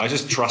 I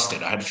just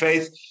trusted. I had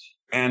faith.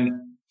 And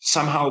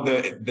somehow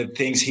the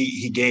things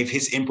he gave,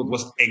 his input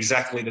was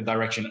exactly the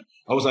direction.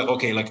 I was like,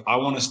 okay, like I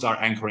want to start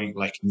anchoring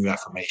like new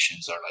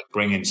affirmations or like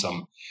bring in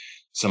some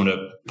of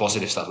the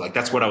positive stuff. Like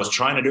that's what I was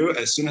trying to do.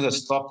 As soon as I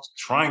stopped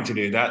trying to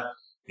do that,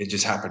 it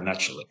just happened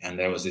naturally. And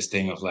there was this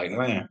thing of like,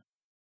 oh yeah.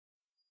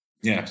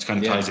 Yeah, it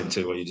kind of ties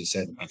into what you just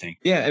said, I think.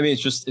 Yeah, I mean,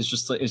 it's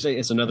just like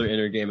it's another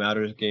inner game,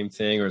 outer game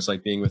thing, or it's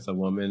like being with a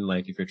woman.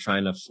 Like if you're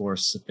trying to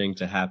force a thing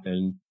to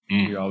happen,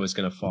 you're always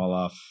going to fall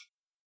off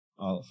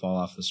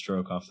the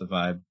stroke, off the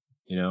vibe,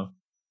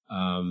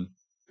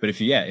 But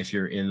if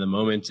you're in the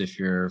moment, if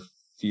you're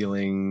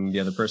feeling the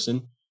other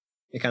person,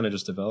 it kind of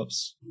just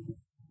develops.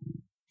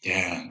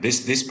 Yeah,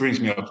 this brings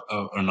me up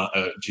on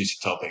a juicy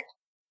topic.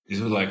 This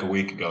was like a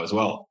week ago as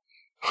well.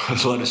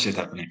 There's a lot of shit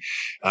happening.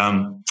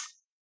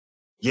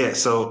 Yeah,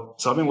 so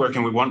I've been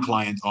working with one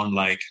client on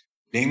like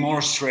being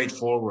more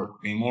straightforward,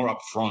 being more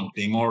upfront,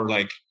 being more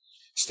like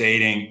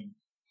stating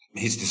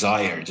his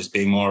desire, just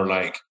being more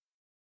like,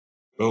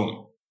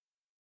 boom,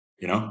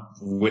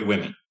 with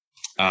women.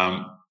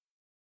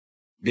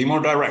 Be more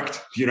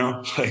direct,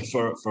 like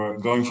for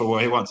going for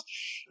what he wants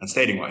and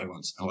stating what he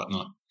wants and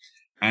whatnot.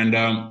 And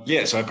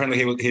so apparently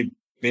he'd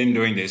been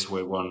doing this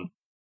with one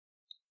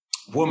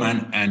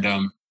woman,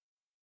 and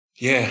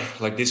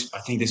like this, I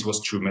think this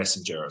was through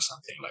Messenger or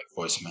something, like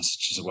voice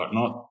messages or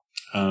whatnot.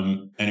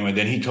 Anyway,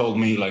 then he told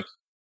me like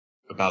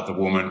about the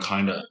woman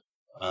kind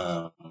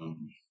of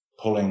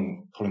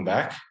pulling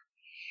back.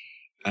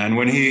 And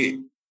when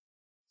he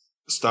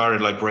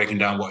started like breaking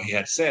down what he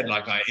had said,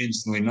 like I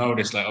instantly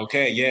noticed like,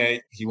 okay, yeah,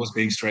 he was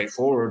being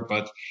straightforward,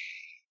 but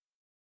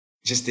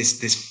just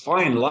this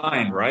fine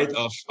line, right?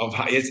 Of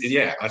how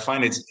I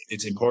find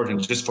it's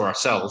important just for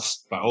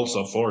ourselves, but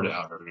also for the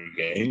outer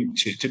game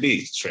to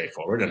be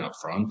straightforward and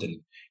upfront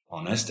and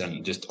honest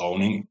and just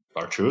owning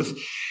our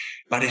truth.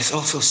 But it's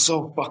also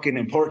so fucking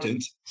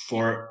important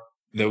for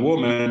the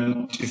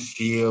woman to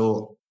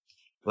feel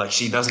like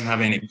she doesn't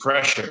have any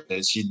pressure,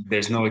 that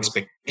there's no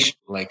expectation,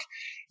 like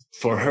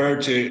for her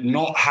to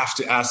not have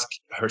to ask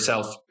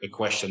herself a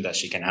question that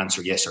she can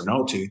answer yes or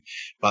no to,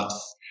 but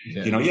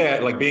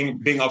like being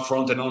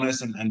upfront and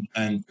honest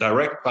and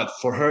direct, but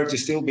for her to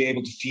still be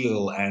able to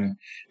feel and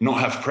not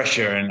have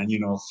pressure and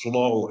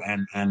flow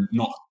and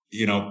not,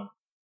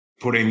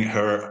 putting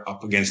her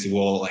up against the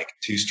wall like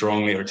too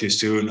strongly or too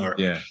soon or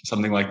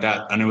something like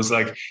that. And it was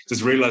like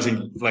just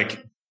realizing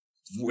like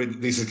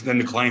with this, then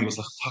the client was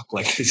like, fuck,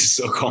 like this is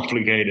so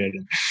complicated.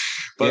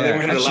 But then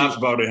we had to laugh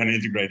about it and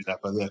integrate that.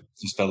 But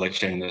just felt like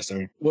sharing that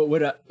story.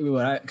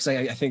 Because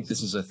I think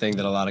this is a thing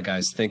that a lot of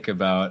guys think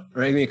about,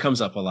 right? I mean, it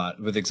comes up a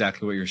lot with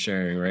exactly what you're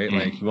sharing, right?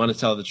 Like you want to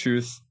tell the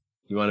truth,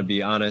 you want to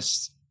be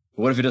honest,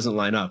 but what if it doesn't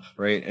line up,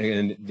 right?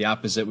 And the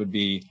opposite would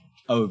be,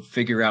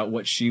 figure out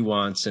what she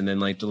wants and then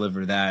like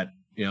deliver that,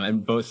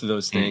 and both of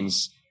those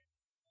things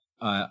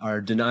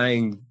are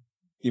denying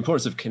the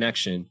importance of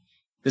connection.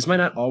 This might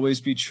not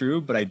always be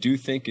true, but I do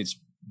think it's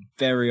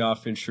very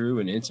often true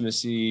in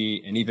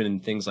intimacy and even in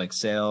things like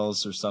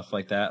sales or stuff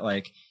like that.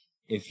 Like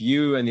if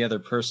you and the other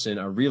person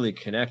are really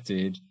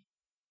connected,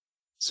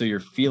 so you're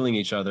feeling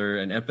each other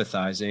and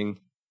empathizing,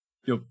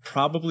 you'll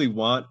probably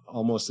want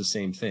almost the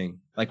same thing.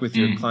 Like with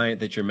your client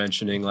that you're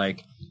mentioning,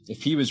 like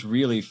if he was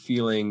really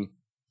feeling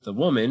the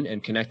woman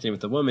and connecting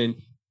with the woman,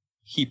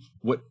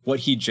 what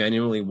he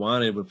genuinely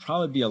wanted would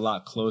probably be a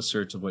lot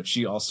closer to what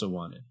she also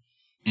wanted.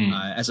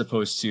 As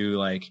opposed to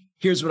like,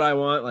 here's what I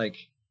want, like,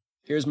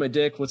 here's my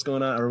dick, what's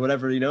going on, or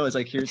whatever, it's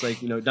like, here's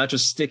like, not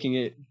just sticking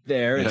it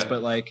there, it's,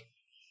 but like,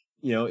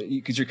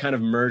 because you're kind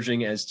of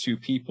merging as two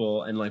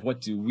people, and like,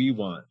 what do we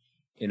want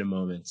in a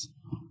moment?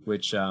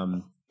 Which, I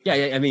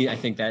mean, I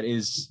think that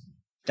is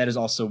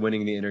also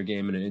winning the inner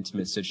game in an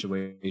intimate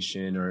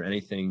situation or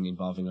anything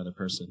involving other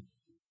person.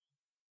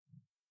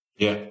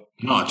 Yeah,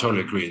 no, I totally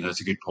agree.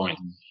 That's a good point.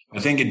 I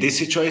think in this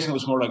situation, it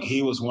was more like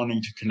he was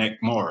wanting to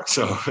connect more.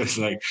 So it's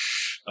like,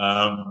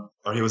 I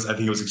think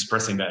he was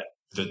expressing that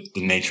the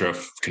nature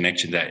of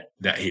connection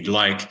that he'd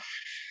like.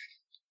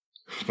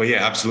 But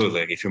yeah, absolutely.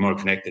 Like if you're more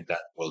connected,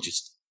 that will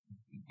just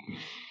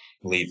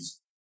leave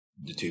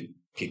the two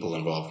people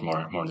involved more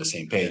on the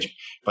same page.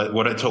 But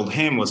what I told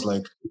him was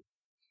like,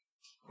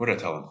 what did I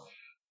tell him?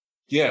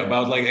 Yeah,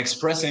 about like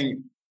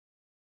expressing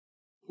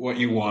what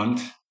you want,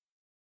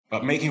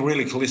 but making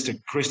really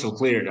crystal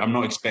clear. I'm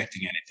not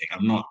expecting anything.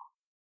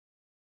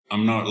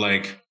 I'm not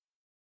like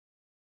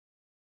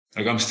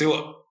I'm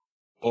still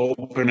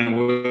open and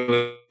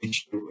willing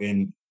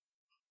in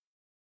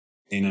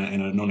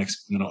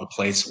a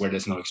place where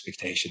there's no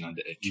expectation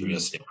and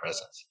curiosity and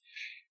presence.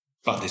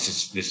 But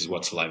this is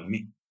what's alive in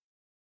me.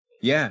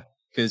 Yeah,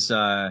 because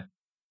to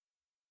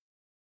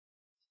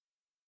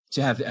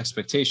have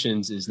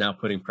expectations is now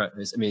putting.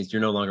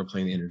 You're no longer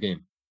playing the inner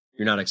game.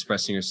 You're not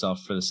expressing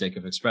yourself for the sake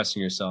of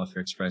expressing yourself.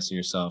 You're expressing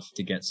yourself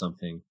to get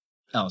something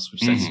else,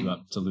 which sets you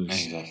up to lose.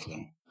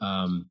 Exactly.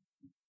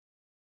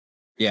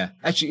 Yeah,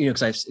 actually,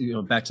 because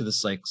back to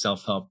this like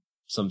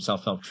some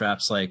self-help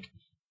traps. Like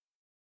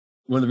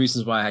one of the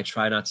reasons why I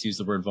try not to use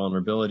the word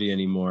vulnerability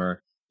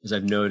anymore is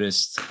I've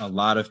noticed a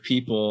lot of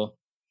people,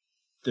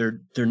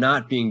 they're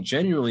not being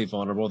genuinely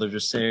vulnerable. They're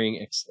just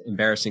saying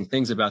embarrassing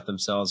things about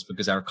themselves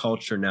because our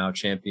culture now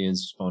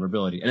champions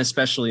vulnerability, and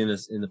especially in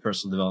the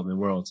personal development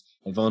world,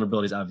 like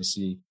vulnerability is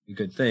obviously a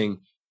good thing,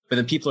 but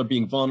then people are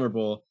being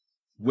vulnerable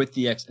with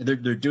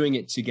they're doing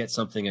it to get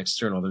something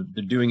external.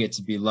 They're doing it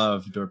to be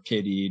loved or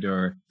pitied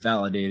or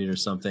validated or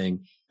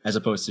something, as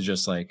opposed to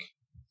just like,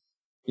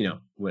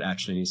 what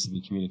actually needs to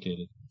be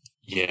communicated.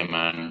 Yeah,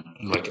 man.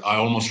 Like I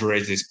almost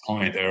raised this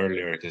point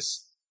earlier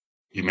because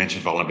you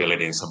mentioned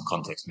vulnerability in some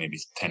context, maybe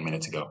 10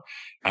 minutes ago.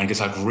 And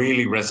because I've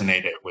really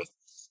resonated with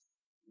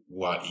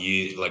what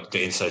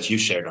the insights you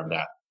shared on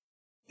that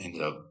in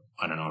the,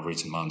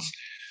 recent months.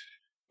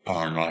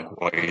 On like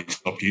why you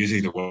stopped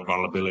using the word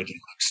vulnerability,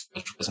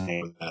 like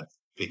resonate with that,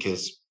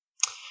 because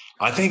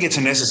I think it's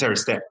a necessary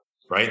step,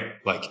 right?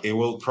 Like it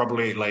will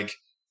probably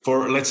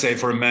let's say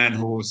for a man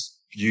who's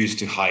used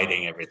to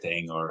hiding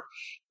everything or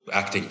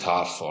acting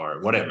tough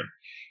or whatever,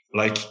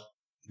 like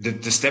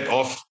the step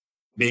of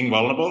being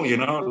vulnerable,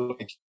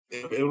 like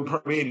it will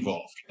probably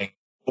involve like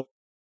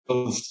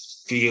people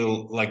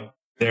feel like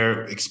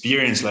their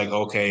experience, like,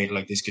 okay,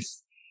 like this could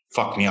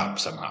fuck me up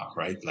somehow,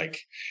 right? Like,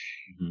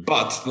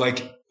 but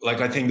like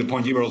I think the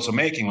point you were also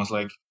making was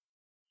like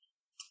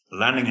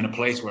landing in a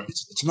place where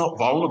it's not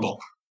vulnerable.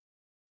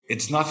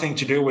 It's nothing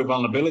to do with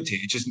vulnerability.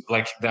 It's just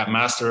like that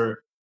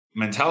master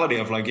mentality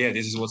of like, yeah,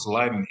 this is what's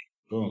alive in me.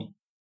 Boom.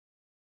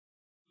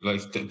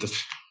 Like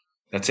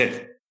that's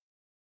it.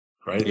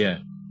 Right. Yeah.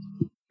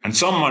 And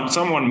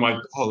someone might,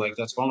 like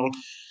that's vulnerable.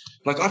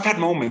 Like I've had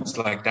moments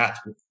like that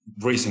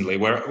recently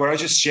where I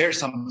just share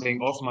something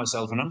of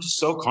myself and I'm just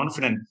so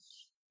confident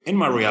in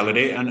my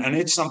reality. And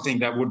it's something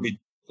that would be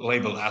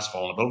labeled as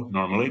vulnerable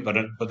normally,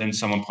 but then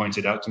someone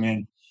pointed out to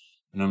me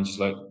and I'm just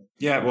like,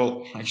 yeah,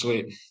 well,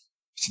 actually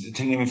it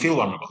didn't even feel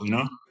vulnerable,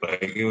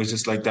 like it was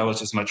just like, that was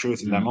just my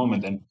truth in that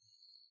moment. And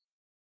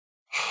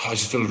I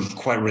just feel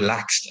quite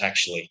relaxed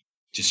actually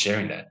just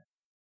sharing that.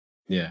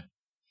 Yeah.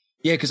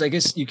 Yeah. Cause I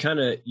guess you kind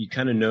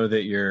of know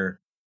that you're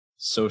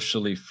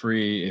socially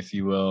free, if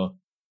you will,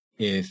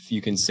 if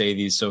you can say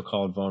these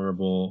so-called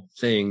vulnerable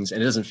things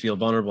and it doesn't feel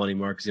vulnerable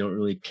anymore because you don't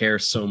really care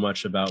so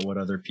much about what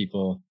other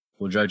people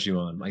will judge you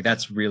on. Like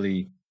that's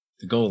really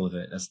the goal of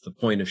it. That's the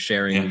point of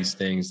sharing these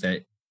things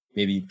that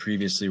maybe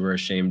previously were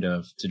ashamed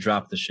of, to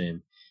drop the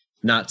shame,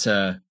 not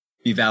to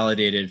be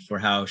validated for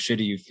how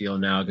shitty you feel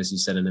now because you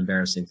said an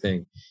embarrassing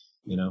thing,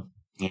 Yeah.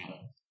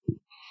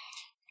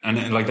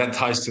 And like that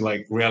ties to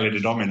like reality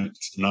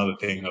dominance, another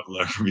thing I've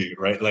learned from you,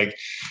 right? Like,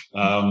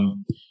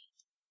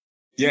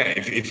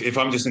 if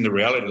I'm just in the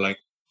reality, like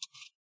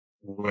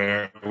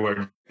where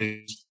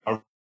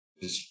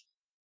is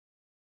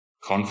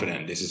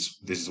confident, this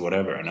is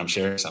whatever, and I'm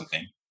sharing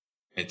something,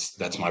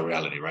 that's my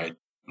reality, right?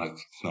 Like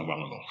it's not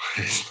vulnerable.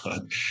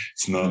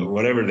 It's not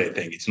whatever they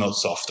think. It's not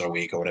soft or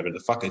weak or whatever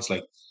the fuck. It's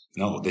like,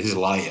 no, this is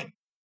lying.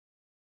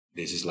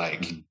 This is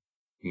like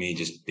me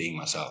just being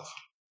myself.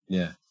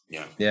 Yeah.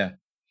 Yeah. Yeah.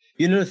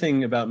 You know the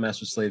thing about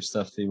master slave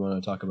stuff that you want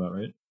to talk about,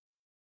 right?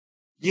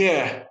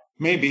 Yeah,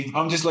 maybe.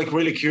 I'm just like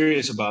really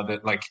curious about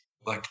that. Like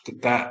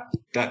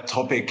that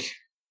topic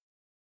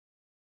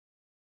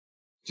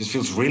just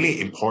feels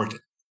really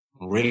important,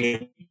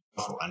 really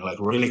powerful, and like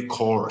really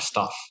core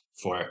stuff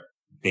for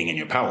being in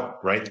your power,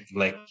 right?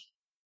 Like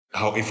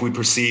how if we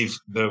perceive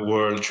the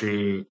world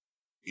through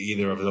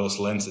either of those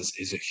lenses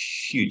is a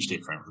huge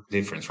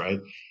difference, right?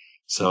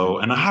 So,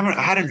 and I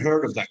hadn't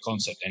heard of that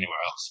concept anywhere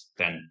else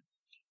than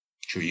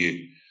through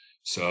you.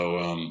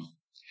 So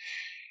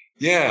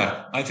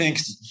I think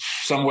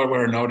somewhere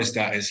where I noticed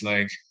that is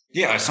like,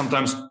 I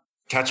sometimes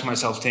catch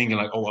myself thinking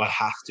like, oh, I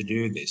have to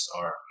do this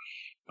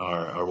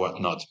or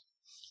whatnot.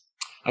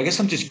 I guess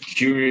I'm just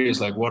curious,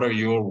 like, what are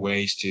your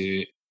ways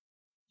to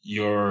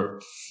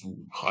your,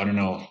 I don't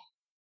know,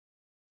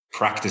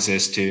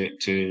 practices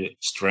to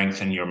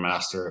strengthen your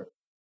master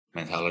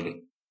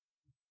mentality?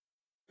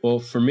 Well,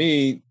 for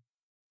me,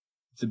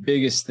 the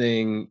biggest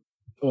thing,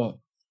 the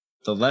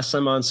less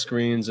I'm on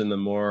screens and the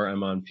more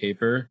I'm on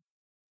paper,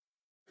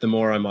 the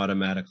more I'm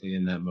automatically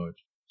in that mode.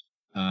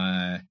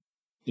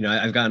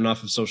 I've gotten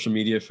off of social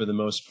media for the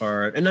most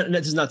part, and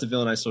this is not to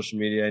villainize social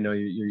media. I know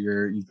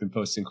you've been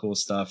posting cool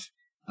stuff.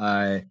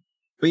 But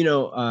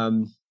anyway,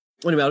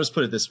 I'll just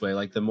put it this way.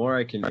 Like, the more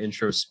I can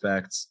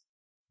introspect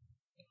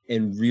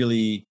and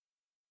really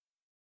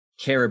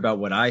care about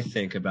what I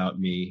think about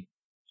me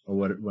or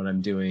what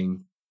I'm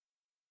doing,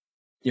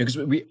 because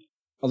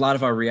a lot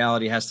of our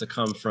reality has to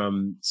come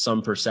from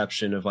some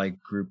perception of like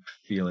group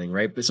feeling,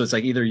 right? But so it's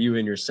like either you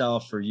and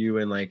yourself or you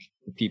and like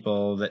the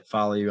people that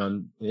follow you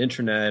on the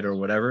internet or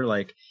whatever.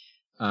 Like,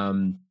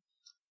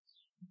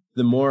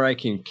 the more I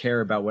can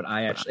care about what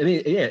I actually,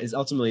 it's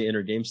ultimately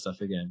inner game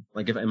stuff again.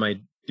 Like, am I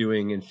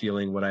doing and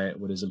feeling what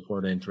is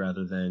important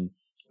rather than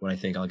what I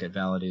think I'll get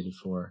validated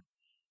for?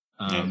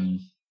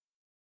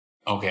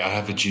 Okay, I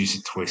have a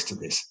juicy twist to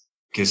this,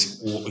 because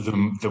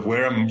the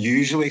where I'm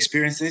usually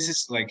experiencing this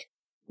is like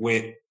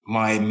with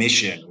my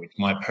mission, with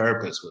my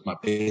purpose, with my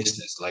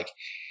business. Like,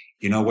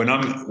 when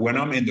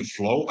I'm in the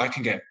flow, I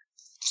can get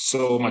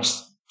so much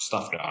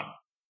stuff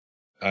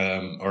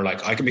done. Or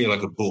like I can be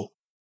like a bull.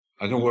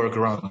 I can work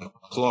around the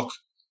clock,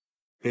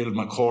 build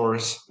my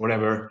course,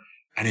 whatever,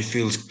 and it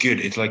feels good.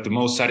 It's like the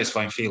most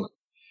satisfying feeling.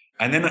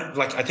 And then,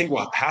 like, I think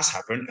what has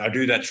happened, I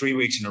do that 3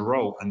 weeks in a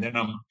row, and then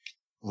I'm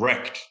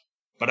wrecked.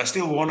 But I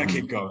still want to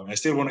keep going. I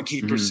still want to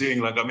keep pursuing.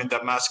 Like, I'm in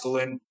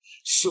that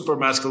super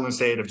masculine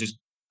state of just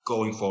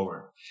going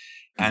forward.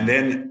 And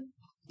then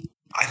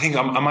I think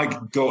I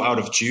might go out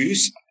of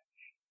juice,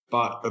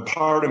 but a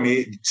part of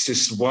me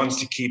just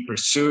wants to keep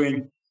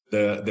pursuing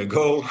the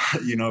goal,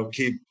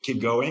 keep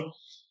going.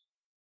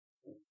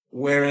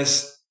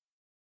 Whereas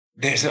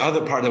there's the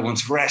other part that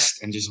wants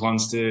rest and just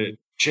wants to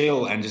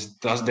chill and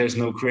there's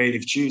no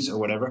creative juice or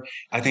whatever.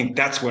 I think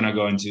that's when I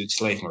go into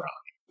slave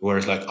morality, where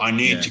it's like, I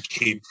need to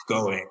keep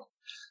going.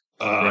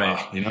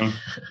 Right.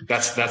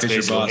 That's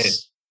basically it.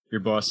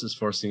 Your boss is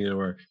forcing you to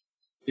work.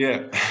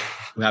 Yeah.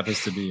 Who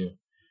happens to be you.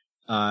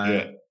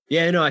 I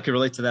can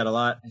relate to that a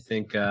lot. I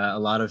think a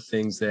lot of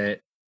things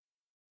that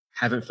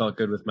haven't felt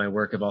good with my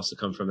work have also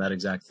come from that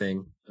exact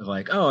thing of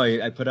like, oh,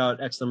 I put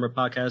out X number of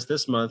podcasts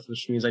this month,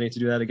 which means I need to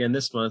do that again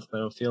this month, but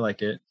I don't feel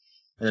like it.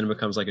 And then it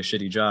becomes like a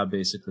shitty job,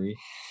 basically.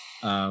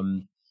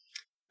 It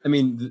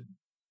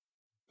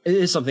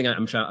is something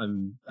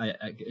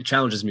it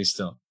challenges me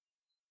still.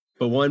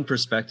 But one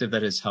perspective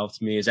that has helped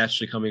me is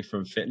actually coming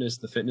from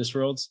the fitness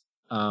world.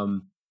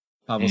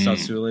 Pavel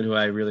Tsatsouline, who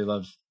I really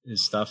love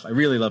his stuff. I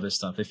really love his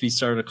stuff. If he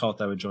started a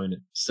cult, I would join it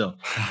still.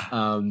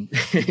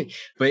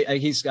 But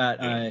he's got,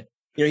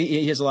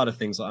 he has a lot of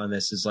things on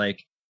this. Is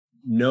like,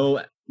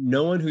 no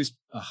one who's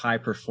a high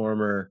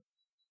performer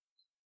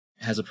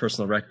has a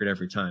personal record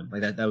every time.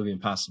 Like that would be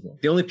impossible.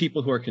 The only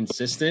people who are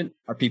consistent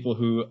are people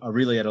who are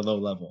really at a low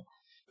level,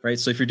 right?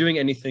 So if you're doing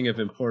anything of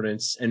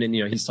importance, and then,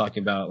 he's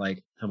talking about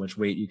like how much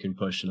weight you can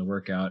push in a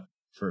workout,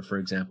 for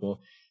example,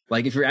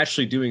 like if you're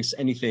actually doing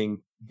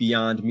anything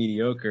beyond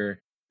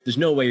mediocre, there's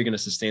no way you're going to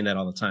sustain that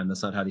all the time.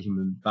 That's not how the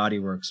human body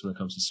works when it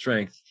comes to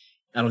strength.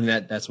 I don't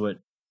think that's what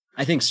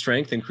I think.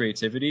 Strength and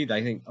creativity,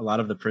 I think a lot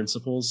of the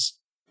principles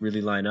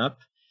really line up.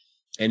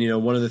 And,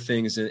 one of the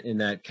things in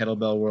that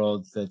kettlebell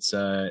world that's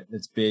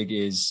big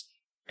is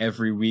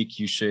every week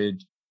you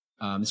should,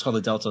 it's called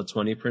the Delta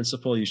 20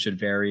 principle. You should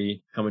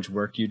vary how much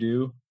work you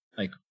do,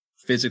 like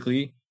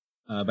physically,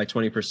 by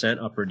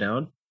 20% up or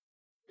down.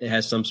 It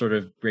has some sort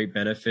of great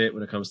benefit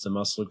when it comes to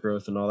muscle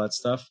growth and all that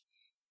stuff.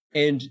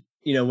 And,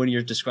 when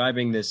you're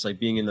describing this, like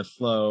being in the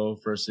flow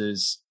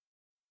versus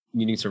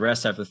needing to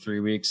rest after 3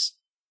 weeks,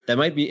 that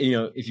might be,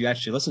 if you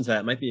actually listen to that,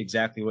 it might be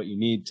exactly what you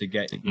need to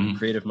get your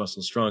creative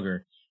muscle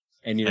stronger.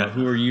 And,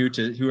 who are you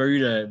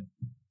to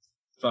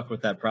fuck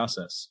with that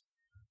process?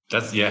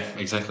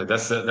 Exactly.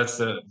 That's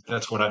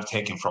what I've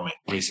taken from it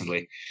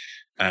recently.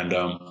 And,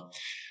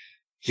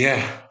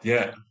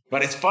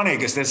 but it's funny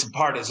because there's a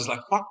part that's just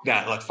like, fuck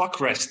that, like fuck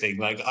resting.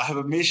 Like I have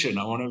a mission.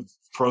 I want to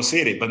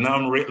proceed it. But now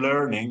I'm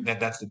learning that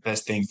that's the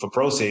best thing for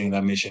proceeding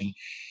that mission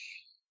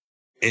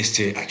is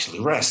to actually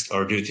rest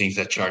or do things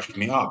that charge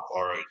me up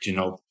or,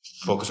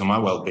 focus on my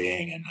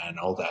well-being and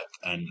all that.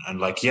 And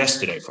like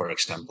yesterday, for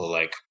example,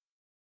 like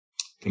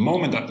the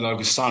moment that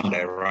like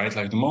Sunday, right?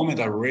 Like the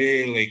moment I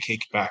really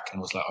kicked back and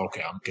was like,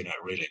 okay, I'm going to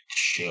really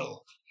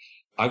chill.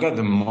 I got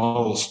the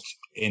most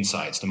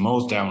insights, the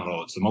most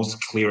downloads, the most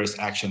clearest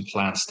action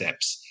plan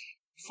steps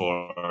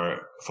for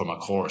my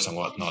course and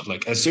whatnot.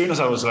 Like as soon as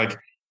I was like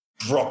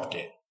dropped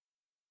it,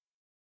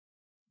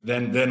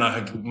 then I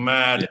had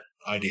mad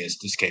ideas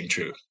just came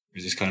true.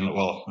 It's just kind of,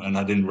 well, and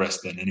I didn't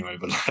rest then anyway,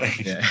 but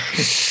like, yeah.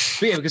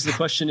 But yeah, because the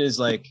question is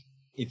like,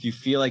 if you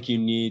feel like you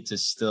need to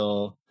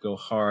still go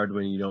hard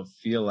when you don't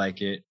feel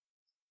like it,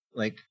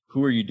 like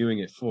who are you doing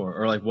it for?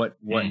 Or like what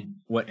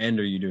end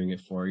are you doing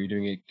it for? Are you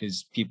doing it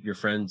because your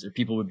friends or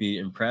people would be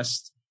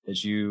impressed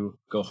that you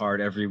go hard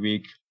every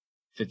week,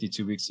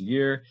 52 weeks a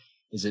year?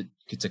 Is it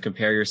to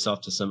compare yourself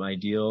to some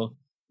ideal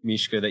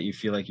Mishka that you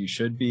feel like you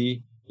should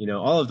be? You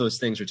know, all of those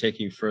things are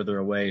taking you further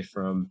away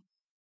from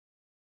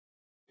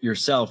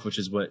yourself, which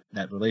is what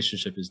that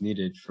relationship is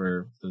needed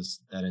for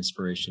that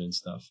inspiration and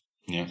stuff.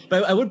 Yeah.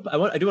 But I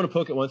do want to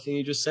poke at one thing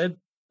you just said.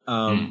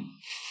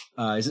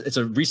 It's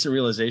a recent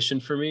realization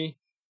for me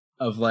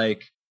of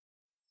like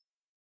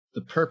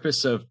the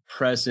purpose of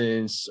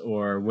presence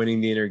or winning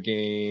the inner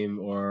game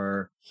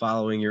or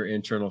following your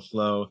internal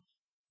flow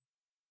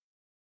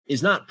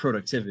is not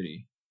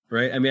productivity,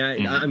 right? I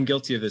mean, I'm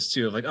guilty of this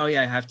too, of like, oh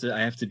yeah, I have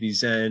to be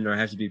Zen or I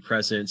have to be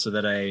present so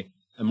that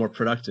I'm more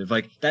productive.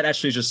 Like that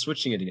actually is just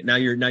switching it again. Now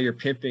you're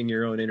pimping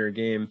your own inner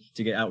game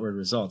to get outward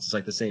results. It's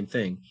like the same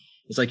thing.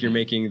 It's like you're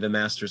making the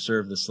master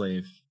serve the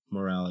slave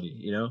morality,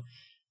 you know,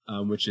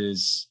 which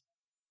is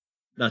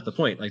not the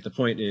point. Like the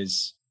point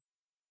is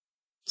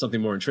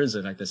something more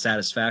intrinsic, like the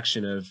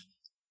satisfaction of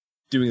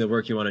doing the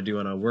work you want to do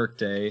on a work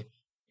day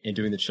and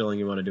doing the chilling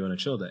you want to do on a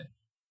chill day,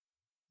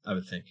 I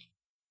would think.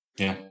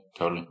 Yeah,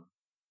 totally.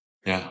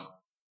 Yeah.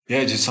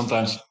 Yeah, just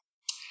sometimes,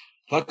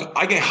 like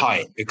I get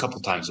high a couple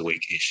times a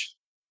week-ish.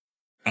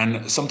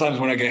 And sometimes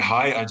when I get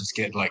high, I just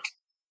get like,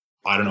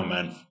 I don't know,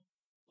 man.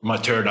 My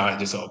third eye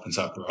just opens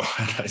up, bro.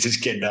 And I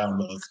just get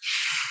downloads,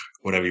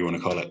 whatever you want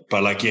to call it.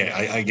 But like, yeah,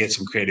 I get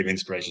some creative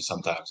inspiration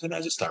sometimes and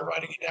I just start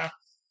writing it down.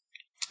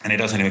 And it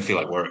doesn't even feel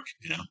like work,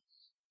 you know?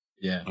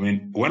 Yeah. I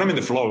mean, when I'm in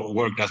the flow,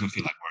 work doesn't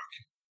feel like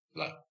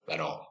work, like at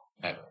all.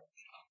 Ever.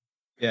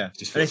 Yeah.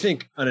 And I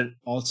think on an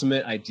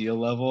ultimate ideal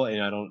level,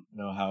 and I don't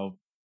know how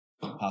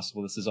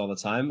possible this is all the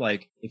time,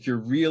 like if you're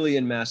really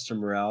in master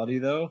morality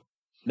though,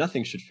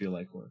 nothing should feel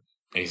like work.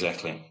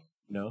 Exactly.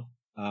 You know?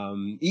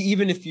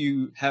 Even if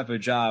you have a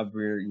job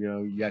where, you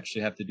know, you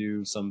actually have to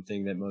do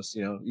something that most,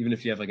 you know, even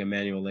if you have like a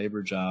manual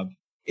labor job,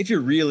 if you're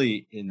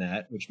really in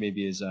that, which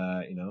maybe is,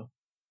 you know,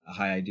 a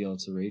high ideal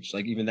to reach,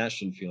 like even that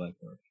shouldn't feel like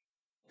work.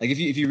 Like if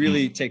you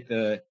really take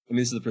this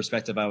is the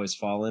perspective I always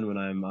fall in when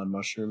I'm on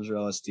mushrooms or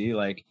LSD,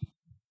 like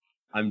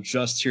I'm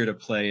just here to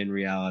play in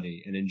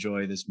reality and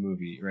enjoy this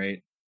movie,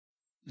 right?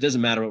 It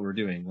doesn't matter what we're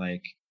doing.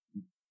 Like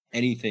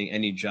anything,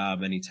 any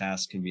job, any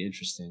task can be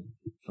interesting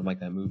from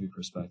like that movie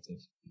perspective.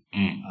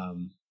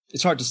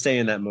 It's hard to stay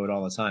in that mode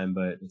all the time,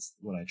 but it's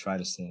what I try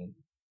to stay in.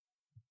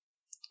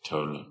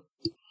 Totally.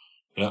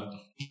 Yeah.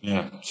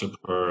 Yeah.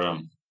 Super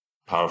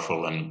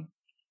powerful and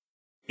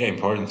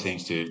important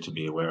things to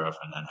be aware of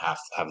and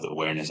have the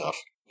awareness of,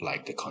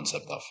 like the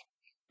concept of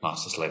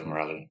master slave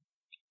morality.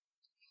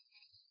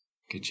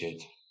 Good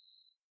shit.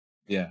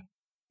 Yeah.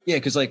 Yeah.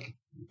 Cause like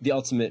the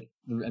ultimate,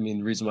 I mean,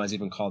 the reason why it's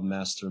even called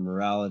master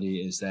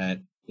morality is that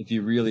if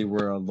you really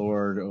were a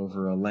lord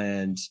over a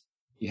land,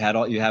 you have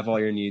all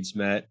your needs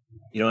met.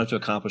 You don't have to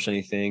accomplish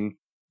anything.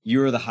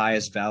 You're the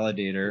highest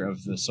validator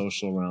of the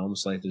social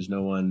realms. Like there's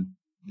no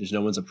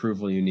one's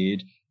approval you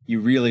need. You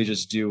really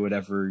just do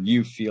whatever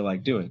you feel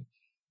like doing,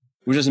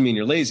 which doesn't mean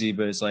you're lazy,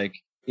 but it's like,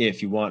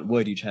 if you want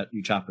wood, you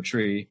chop a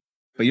tree,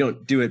 but you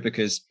don't do it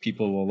because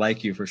people will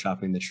like you for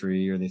chopping the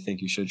tree or they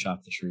think you should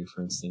chop the tree,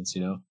 for instance,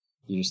 you know,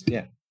 you just,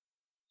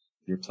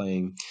 you're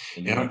playing.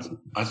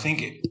 I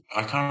think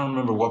I can't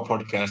remember what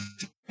podcast,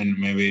 and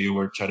maybe you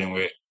were chatting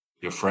with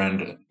your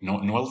friend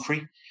Noel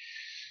Free.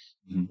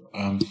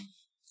 I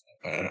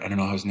don't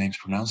know how his name's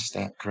pronounced. Is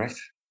that correct?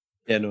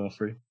 Yeah, Noel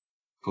Free.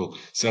 Cool.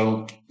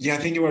 So I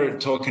think you were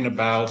talking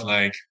about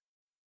like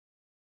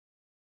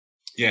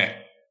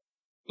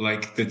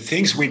the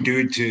things we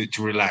do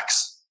to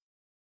relax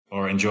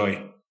or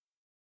enjoy.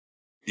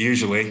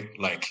 Usually,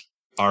 like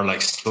are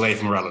like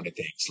slave morality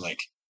things, like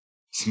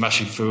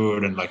smashing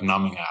food and like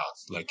numbing out,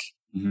 like.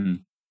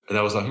 And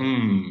I was like,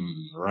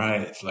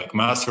 right. Like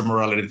master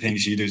morality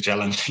things, you do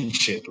challenging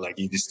shit. Like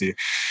you just do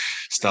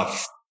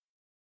stuff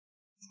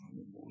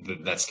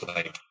that's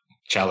like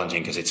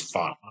challenging because it's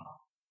fun.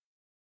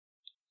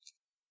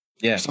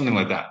 Yeah. Something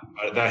like that.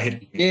 That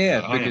hit me.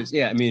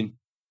 Yeah. I mean,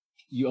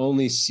 you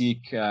only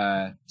seek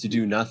to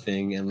do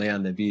nothing and lay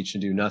on the beach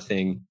and do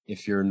nothing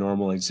if your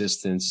normal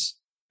existence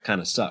kind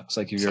of sucks.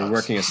 Like if you're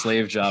working a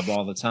slave job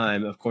all the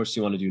time, of course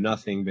you want to do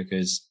nothing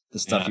because the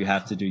stuff you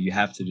have to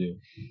do.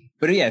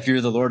 But yeah, if you're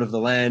the lord of the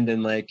land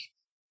and like,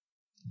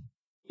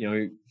 you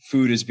know,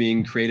 food is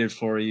being created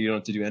for you, you don't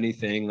have to do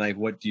anything. Like,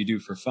 what do you do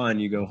for fun?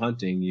 You go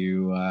hunting,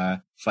 you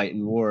fight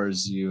in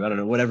wars, I don't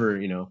know, whatever,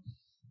 you know,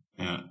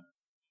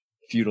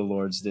 feudal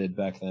lords did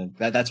back then.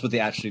 That's what they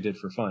actually did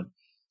for fun.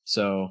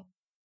 So,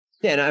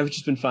 yeah, and I've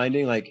just been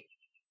finding, like,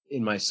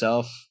 in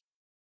myself,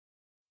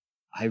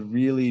 I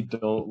really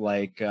don't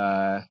like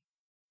doing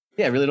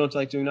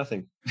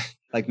nothing.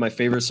 Like, my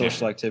favorite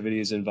social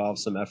activities involve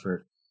some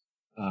effort.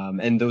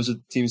 And those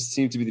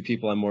seem to be the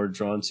people I'm more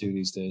drawn to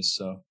these days.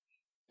 So,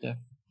 yeah.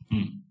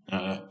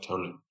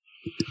 Totally.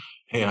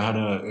 Hey, I had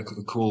a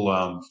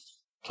cool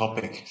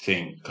topic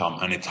thing come,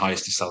 and it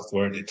ties to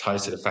self-worth. It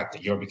ties to the fact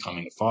that you're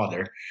becoming a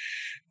father,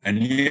 and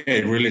yeah,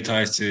 it really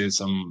ties to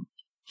some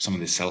of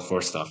this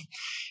self-worth stuff,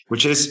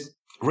 which is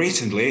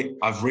recently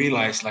I've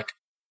realized, like,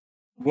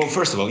 well,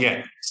 first of all,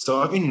 yeah.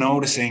 So I've been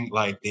noticing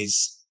like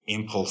these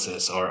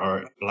impulses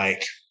or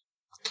like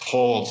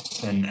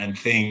thoughts and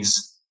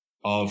things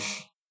of,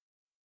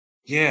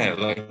 yeah,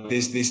 like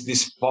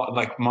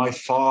like my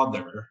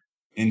father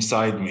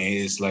inside me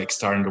is like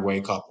starting to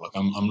wake up. Like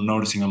I'm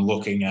noticing I'm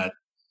looking at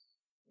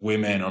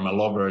women or my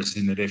lovers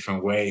in a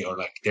different way, or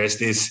like there's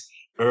this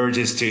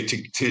urges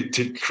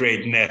to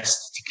create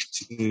nests,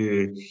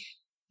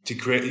 to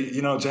create,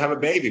 to have a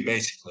baby,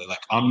 basically. Like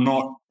I don't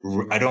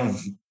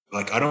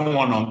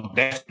want to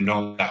definitely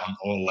know that on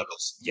all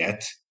levels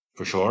yet,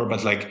 for sure.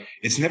 But like,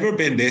 it's never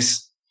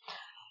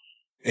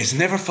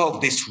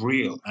felt this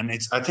real. And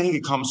I think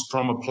it comes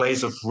from a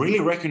place of really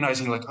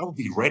recognizing, like, I'll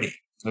be ready.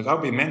 Like,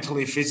 I'll be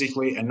mentally,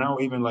 physically, and now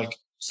even like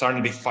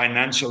starting to be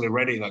financially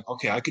ready. Like,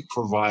 okay, I could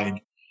provide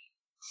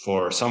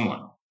for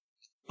someone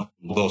on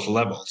those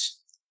levels.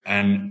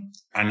 And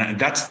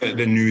that's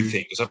the new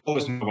thing. Because I've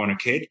always known a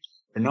kid,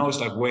 and now it's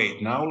like,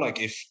 wait, now,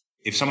 like, if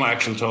someone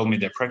actually told me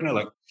they're pregnant,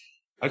 like,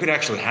 I could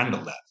actually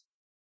handle that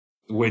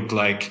with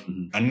like,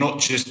 and not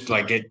just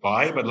like get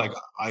by, but like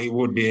I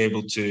would be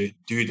able to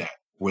do that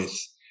with,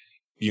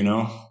 you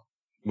know,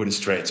 with a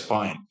straight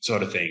spine,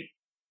 sort of thing.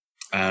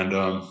 And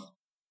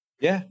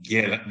yeah,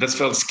 that's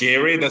felt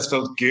scary. That's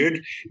felt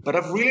good. But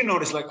I've really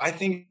noticed, like, I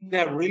think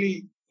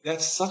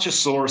that's such a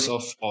source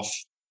of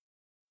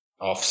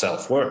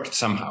self-worth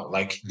somehow.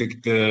 Like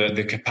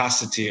the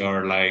capacity,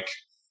 or like,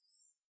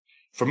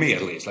 for me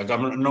at least, like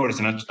I've noticed,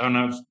 and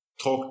I've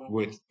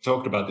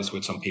talked about this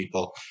with some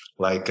people,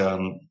 like,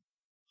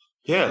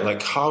 yeah,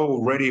 like how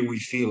ready we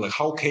feel, like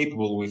how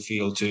capable we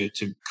feel to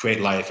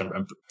create life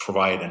and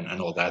provide and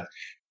all that.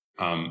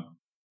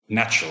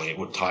 Naturally, it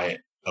would tie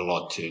a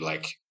lot to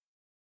like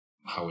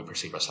how we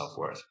perceive our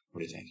self-worth.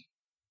 What do you think?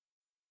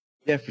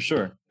 Yeah, for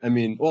sure. I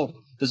mean, well,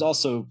 there's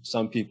also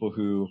some people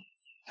who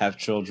have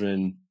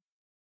children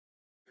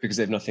because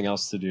they have nothing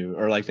else to do,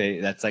 or like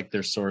that's like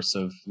their source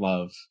of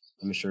love.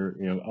 I'm sure,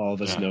 all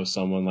of us know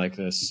someone like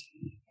this,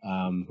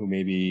 who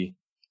maybe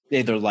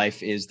their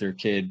life is their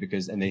kid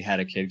and they had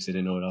a kid because they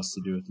didn't know what else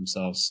to do with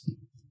themselves.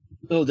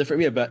 A little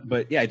different. Yeah.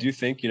 But yeah, I do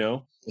think,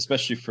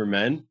 especially for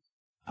men,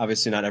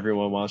 obviously not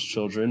everyone wants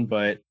children,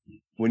 but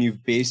when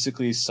you've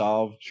basically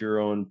solved your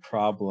own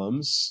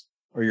problems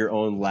or your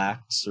own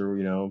lacks or,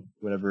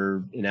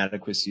 whatever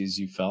inadequacies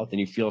you felt, and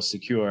you feel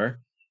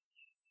secure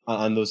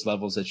on those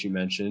levels that you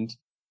mentioned,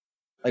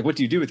 like, what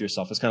do you do with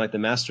yourself? It's kind of like the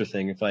master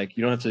thing. If like,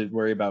 you don't have to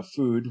worry about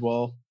food,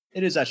 well,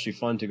 it is actually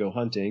fun to go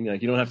hunting.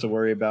 Like, you don't have to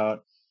worry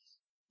about,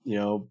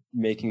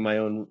 making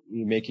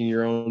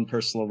your own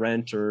personal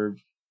rent or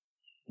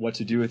what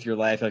to do with your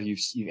life. Have you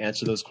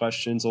answer those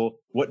questions? Well,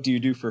 what do you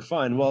do for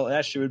fun? Well, it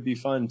actually would be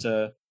fun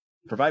to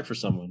provide for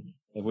someone.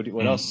 Like,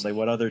 what else? Like,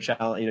 what other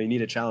challenge? You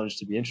need a challenge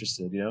to be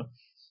interested.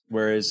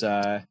 Whereas,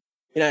 I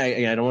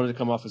don't want to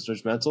come off as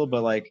judgmental,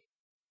 but like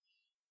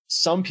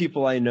some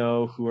people I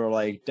know who are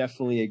like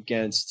definitely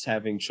against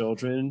having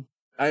children.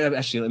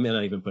 Let me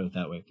not even put it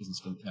that way because it's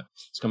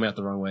coming out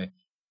the wrong way.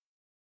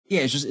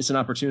 Yeah, it's an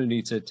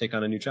opportunity to take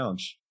on a new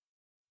challenge,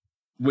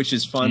 which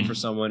is fun for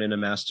someone in a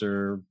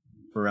master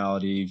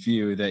morality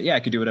view that, I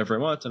could do whatever I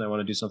want and I want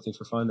to do something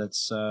for fun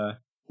that's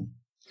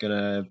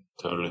gonna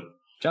totally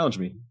challenge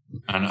me.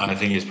 And I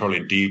think it's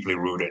probably deeply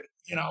rooted,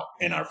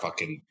 in our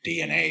fucking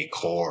DNA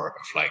core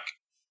of like,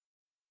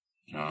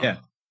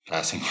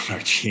 passing on our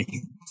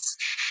genes.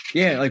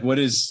 Yeah, like what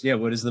is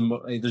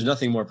there's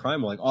nothing more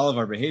primal. Like all of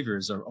our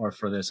behaviors are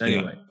for this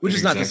anyway. Which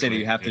is not to say that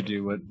you have to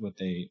do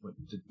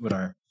what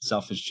our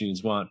selfish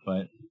genes want,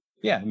 but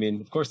yeah, I mean,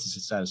 of course, there's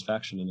a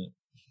satisfaction in it.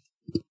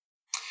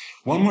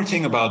 One more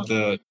thing about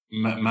the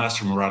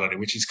master morality,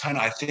 which is kind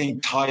of, I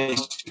think,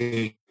 ties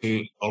to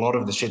a lot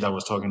of the shit I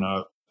was talking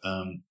about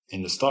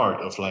in the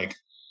start of like,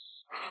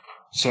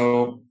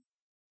 so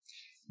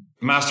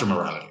master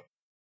morality,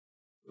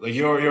 like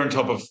you're on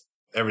top of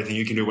everything,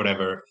 you can do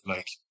whatever,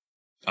 like.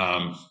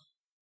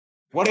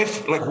 What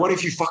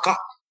if you fuck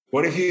up?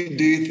 What if you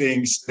do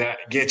things that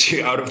get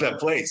you out of that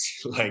place?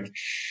 Like,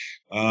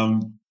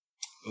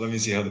 let me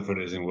see how to put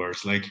it in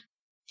words. Like,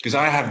 because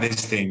I have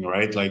this thing,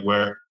 right? Like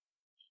where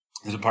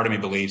there's a part of me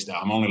believes that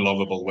I'm only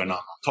lovable when I'm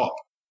on top.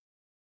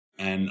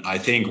 And I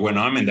think when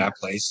I'm in that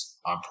place,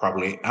 I'm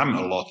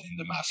a lot in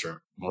the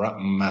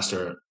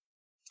master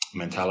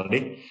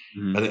mentality.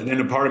 Mm-hmm. But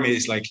then a part of me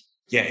is like,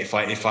 yeah, if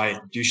I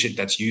do shit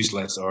that's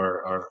useless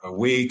or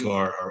weak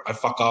or I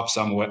fuck up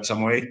some way,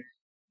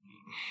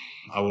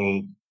 I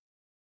will.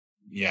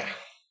 Yeah.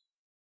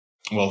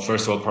 Well,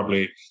 first of all,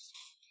 probably.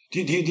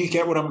 Do you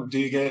get what I'm? Do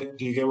you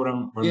get what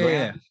I'm?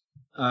 Yeah.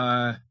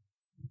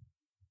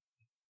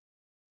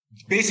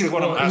 Basically,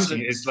 what I'm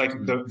asking is like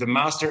the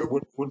master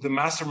would the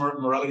master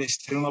morality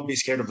still not be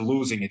scared of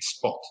losing its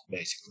spot?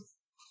 Basically,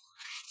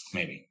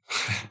 maybe.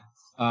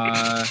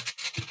 Okay.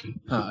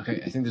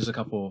 I think there's a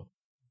couple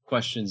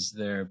questions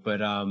there,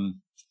 but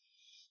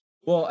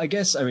Well, I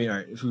guess, I mean, all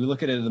right, if we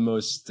look at it at the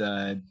most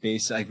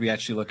basic, like we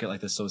actually look at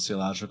like the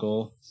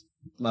sociological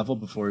level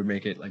before we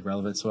make it like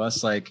relevant to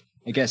us. Like,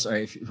 I guess, all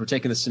right, if we're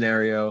taking the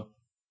scenario,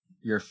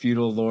 you're a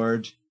feudal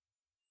lord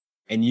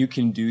and you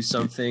can do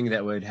something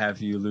that would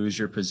have you lose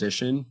your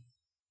position.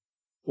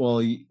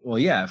 Well,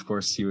 yeah, of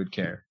course he would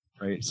care,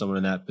 right? Someone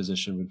in that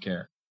position would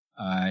care.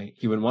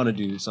 He wouldn't want to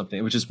do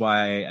something, which is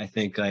why I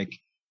think like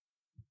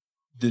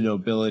the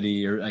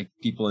nobility or like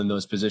people in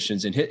those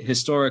positions and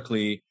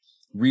historically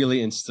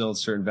really instilled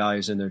certain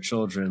values in their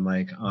children,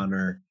 like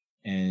honor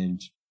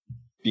and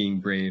being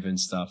brave and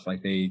stuff.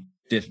 Like they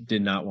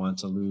did not want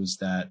to lose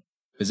that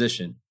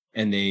position,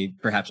 and they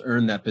perhaps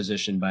earned that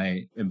position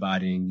by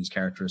embodying these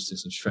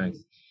characteristics of strength.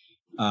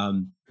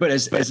 But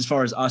as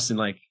far as us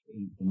in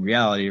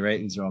reality, right?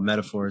 These are all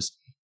metaphors.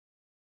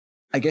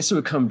 I guess it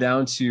would come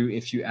down to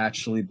if you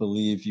actually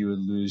believe you would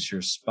lose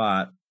your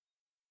spot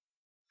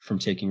from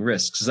taking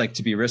risks. It's like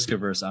to be risk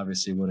averse,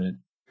 obviously wouldn't.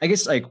 I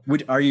guess like,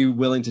 are you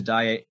willing to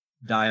die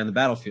on the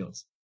battlefield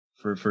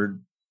for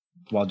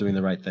while doing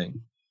the right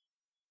thing?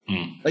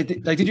 Like,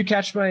 did you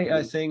catch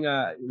my thing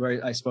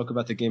where I spoke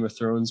about the Game of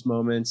Thrones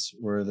moments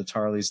where the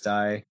Tarleys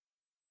die?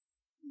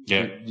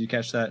 Yeah. Did you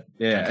catch that?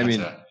 Yeah. I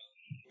mean,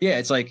 yeah,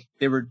 it's like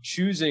they were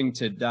choosing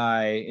to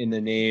die in the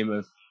name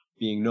of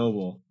being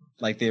noble.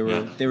 Like they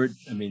were,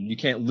 I mean, you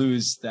can't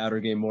lose the outer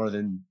game more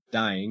than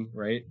dying,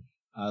 right?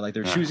 Like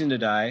they're choosing to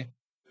die,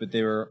 but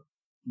they were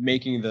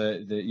making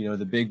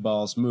the big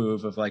balls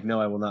move of like, no,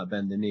 I will not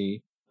bend the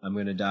knee. I'm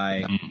going to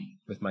die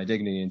with my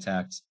dignity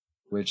intact,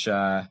 which,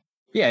 yeah,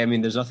 I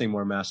mean, there's nothing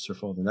more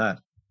masterful than that.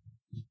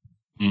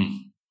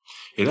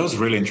 Yeah, that was a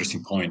really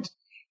interesting point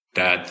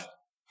that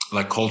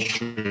like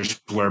cultures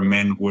where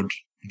men would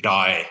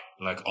die,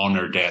 like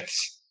honor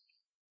deaths,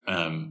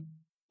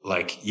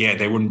 like, yeah,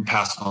 they wouldn't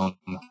pass on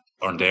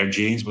their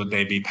genes, but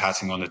they'd be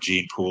passing on the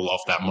gene pool of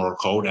that moral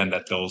code, and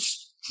that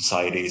those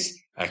societies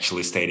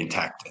actually stayed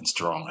intact and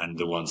strong. And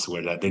the ones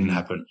where that didn't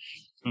happen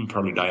would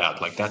probably die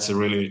out. Like, that's a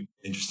really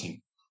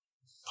interesting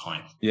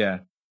point. Yeah.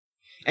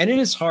 And it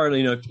is hard,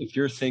 if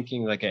you're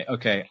thinking like,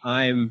 okay,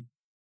 I'm,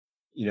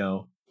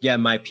 yeah,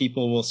 my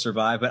people will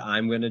survive, but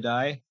I'm going to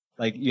die.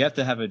 Like you have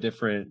to have a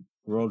different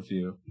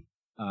worldview.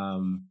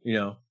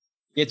 You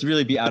have to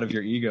really be out of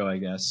your ego, I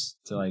guess,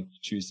 to like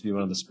choose to be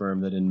one of the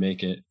sperm that didn't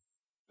make it.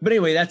 But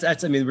anyway,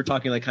 that's, I mean, we're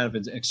talking like kind of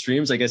in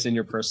extremes, I guess, in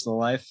your personal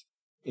life.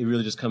 It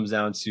really just comes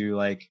down to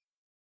like,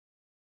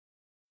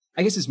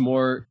 I guess it's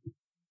more,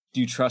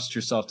 do you trust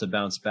yourself to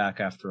bounce back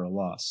after a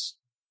loss?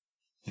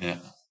 Yeah.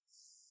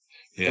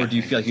 Or do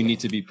you feel like you need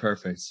to be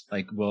perfect?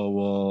 Like,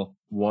 will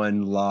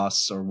one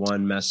loss or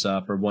one mess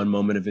up or one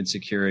moment of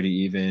insecurity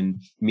even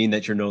mean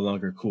that you're no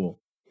longer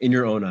cool in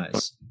your own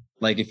eyes?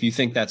 Like, if you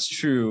think that's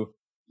true,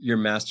 your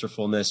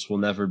masterfulness will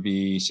never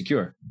be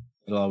secure.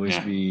 It'll always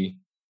be,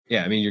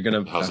 I mean, you're going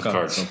to back up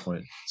at some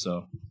point.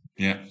 So,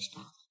 yeah.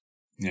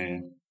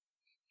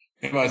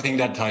 But I think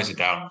that ties it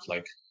down.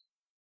 Like,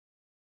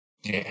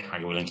 are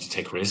you willing to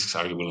take risks?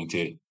 Are you willing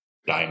to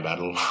die in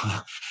battle?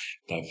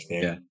 Type of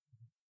thing.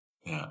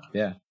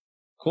 Yeah.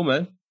 Cool,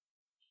 man.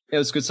 Yeah,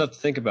 it's good stuff to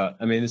think about.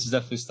 I mean, this is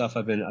definitely stuff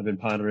I've been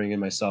pondering in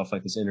myself,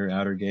 like this inner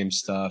outer game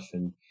stuff,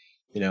 and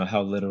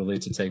how literally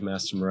to take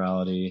master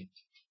morality.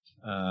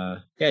 I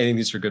think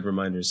these are good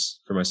reminders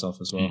for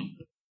myself as well.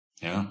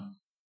 Yeah.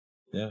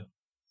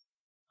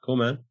 Cool,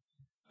 man.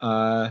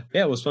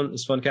 It was fun. It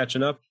was fun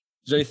catching up.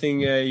 Is there anything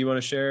you want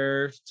to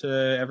share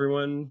to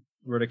everyone?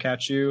 Where to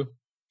catch you?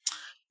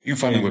 You can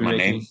find me with my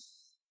name.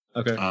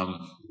 Okay.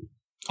 On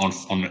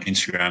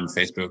Instagram,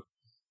 Facebook.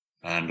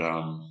 And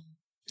I'm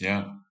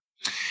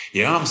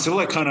still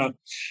like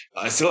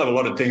I still have a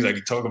lot of things I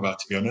could talk about,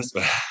 to be honest.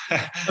 But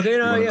okay,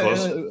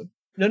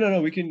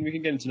 no, we can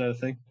get into another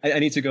thing. I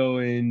need to go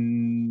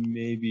in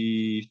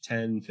maybe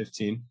 10,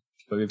 15,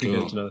 but we can get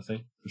into another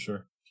thing for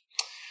sure.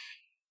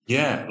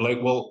 Yeah,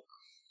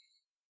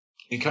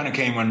 it kind of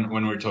came when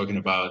we were talking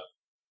about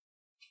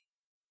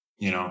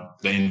the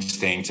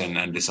instinct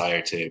and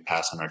desire to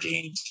pass on our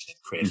genes,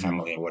 create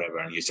family or whatever,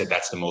 and you said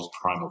that's the most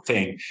primal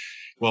thing.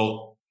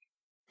 Well,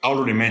 I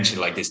already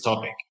mentioned like this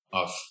topic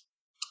of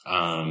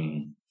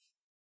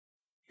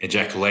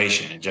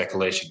ejaculation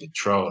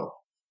control,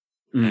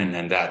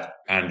 and that,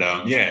 and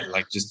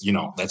like just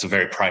that's a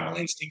very primal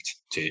instinct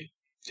to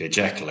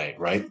ejaculate,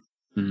 right?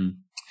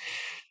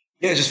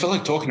 Yeah, I just felt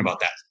like talking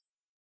about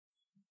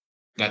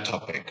that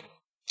topic,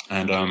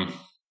 and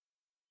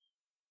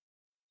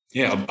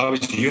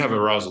obviously you have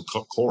arousal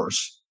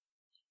course,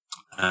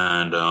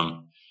 and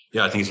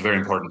I think it's a very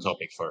important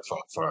topic for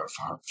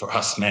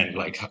us men.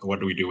 Like, what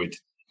do we do with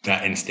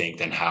that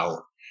instinct, and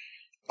how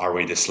are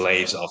we the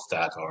slaves of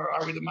that, or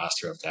are we the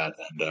master of that?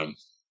 And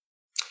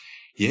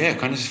I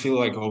kind of just feel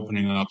like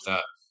opening up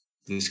that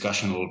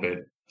discussion a little bit.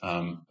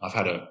 I've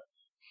had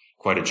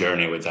quite a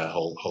journey with that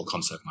whole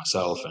concept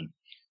myself, and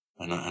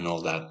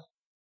all that.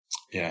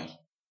 Yeah,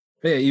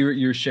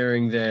 you're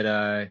sharing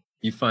that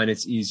you find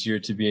it's easier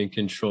to be in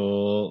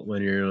control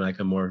when you're in like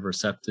a more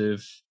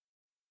receptive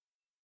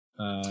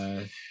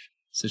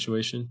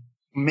situation.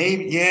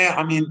 maybe, yeah.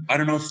 I mean, I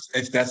don't know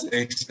if that's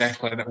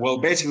exactly like that. Well,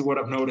 basically, what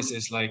I've noticed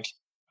is like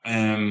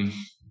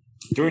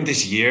during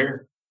this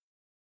year,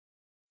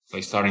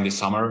 like starting this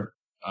summer,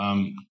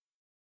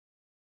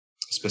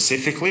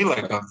 specifically,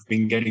 like I've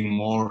been getting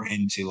more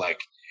into like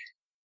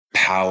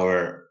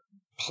power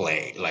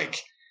play,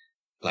 like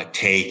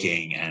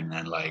taking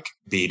and like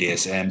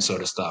BDSM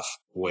sort of stuff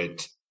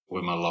with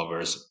my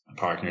lovers and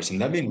partners,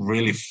 and that's been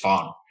really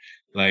fun.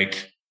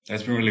 Like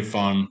that's been really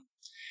fun,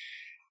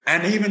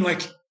 and even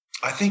like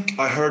I think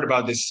I heard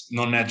about this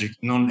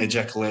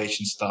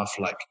non-ejaculation stuff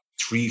like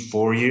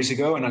 3-4 years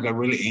ago, and I got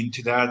really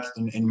into that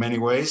in many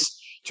ways,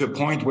 to a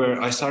point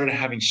where I started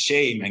having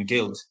shame and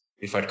guilt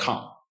if I'd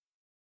come,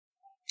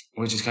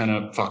 which is kind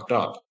of fucked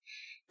up.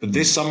 But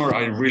this summer,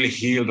 I really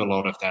healed a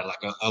lot of that.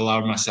 Like, I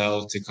allowed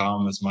myself to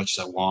come as much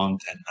as I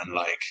want, and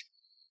like,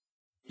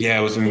 yeah,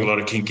 I was doing a lot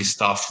of kinky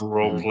stuff,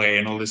 role play,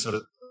 and all this sort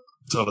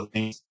of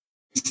things.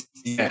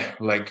 Yeah,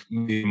 like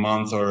maybe a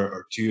month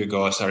or two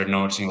ago, I started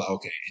noticing, like,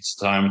 okay, it's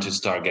time to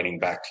start getting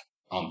back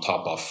on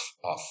top of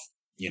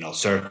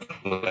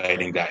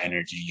circulating that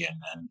energy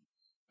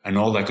and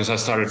all that, because I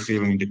started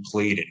feeling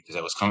depleted because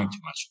I was coming too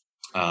much.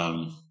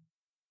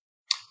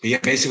 But yeah,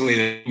 basically,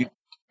 the thing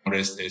I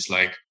noticed is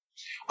like,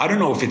 I don't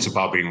know if it's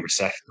about being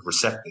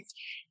receptive,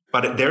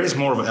 but there is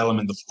more of an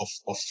element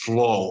of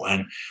flow,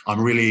 and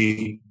I'm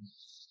really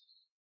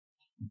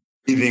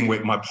living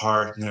with my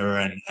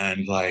partner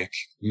and like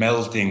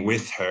melting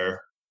with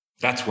her.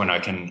 That's when I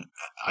can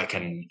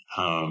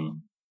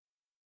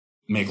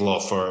make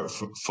love for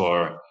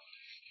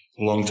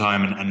a long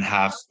time and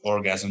have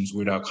orgasms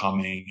without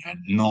coming and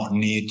not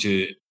need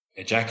to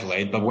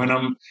ejaculate. But when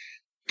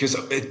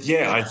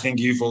I think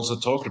you've also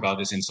talked about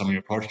this in some of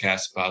your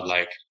podcasts about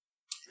like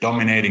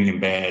dominating in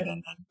bed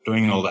and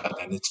doing all that,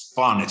 and it's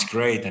fun, it's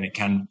great, and it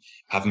can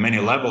have many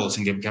levels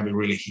and can be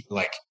really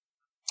like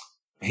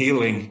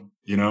healing,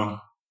 to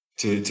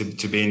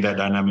be in that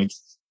dynamic.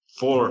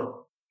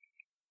 For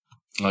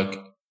like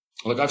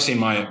I've seen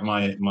my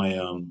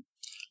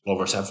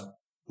lovers have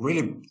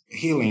really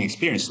healing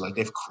experiences. Like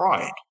they've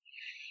cried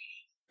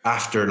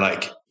after,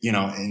 like, in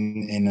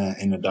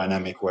a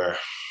dynamic where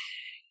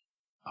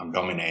I'm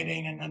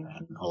dominating and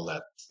all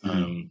that.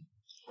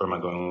 Where am I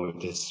going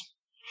with this?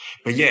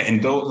 But yeah,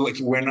 and though, like,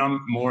 when I'm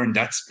more in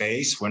that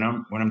space, when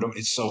I'm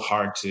it's so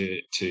hard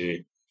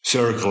to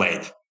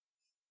circulate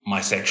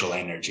my sexual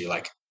energy.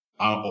 Like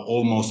I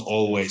almost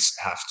always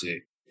have to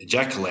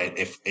ejaculate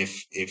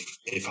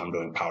if I'm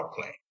doing power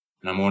play.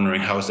 And I'm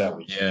wondering, how is that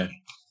with you?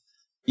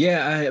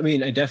 Yeah. I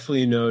mean, I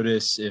definitely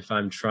notice if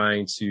I'm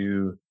trying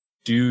to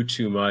do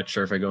too much,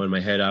 or if I go in my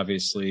head,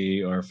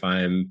 obviously, or if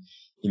I'm,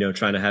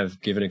 trying to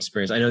give an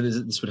experience. I know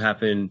this would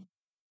happen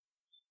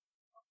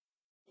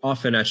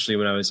often, actually,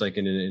 when I was like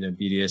in a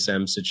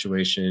BDSM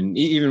situation,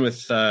 even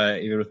with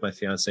my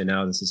fiance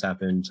now. This has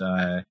happened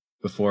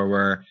before,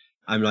 where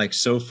I'm like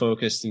so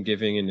focused in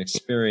giving an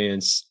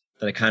experience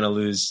that I kind of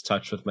lose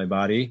touch with my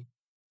body.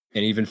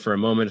 And even for a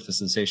moment, if the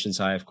sensation's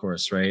high, of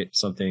course, right,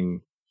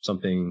 something,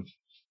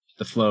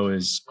 the flow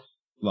is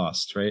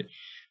lost, right?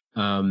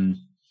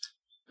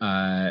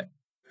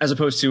 As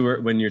opposed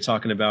to when you're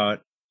talking about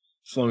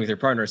flowing with your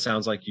partner, it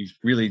sounds like you've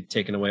really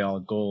taken away all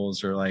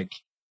goals, or like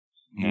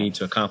you need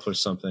to accomplish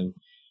something.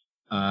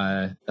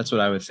 That's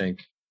what I would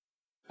think.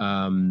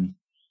 And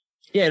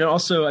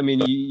also, I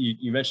mean,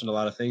 you mentioned a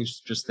lot of things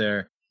just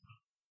there.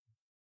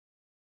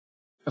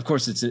 Of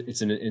course,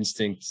 it's an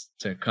instinct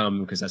to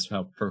come, because that's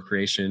how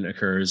procreation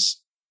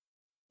occurs.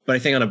 But I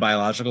think on a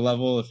biological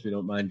level, if you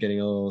don't mind getting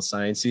a little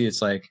sciencey,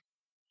 it's like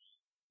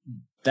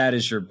that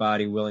is your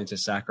body willing to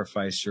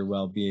sacrifice your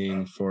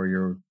well-being for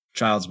your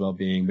child's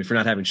well-being. But if you're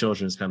not having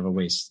children, it's kind of a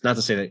waste. Not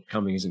to say that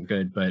coming isn't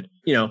good, but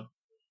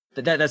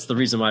that's the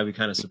reason why we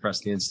kind of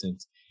suppress the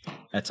instinct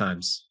at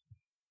times.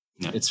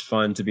 Yeah. It's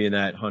fun to be in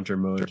that hunter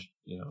mode.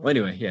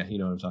 Anyway, yeah, you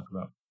know what I'm talking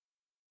about.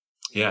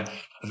 Yeah,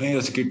 I think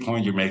that's a good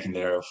point you're making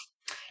there.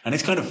 And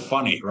it's kind of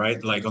funny,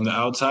 right? Like on the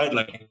outside,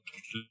 like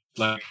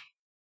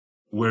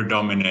we're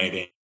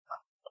dominating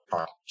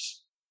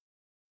partners,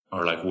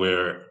 or like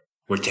we're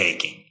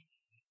taking.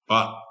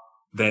 But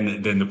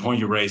then the point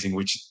you're raising,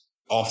 which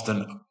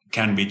often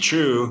can be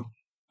true,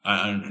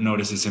 I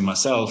notice this in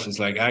myself, is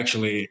like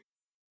actually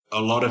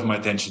a lot of my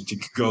attention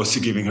goes to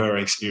giving her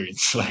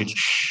experience. Like,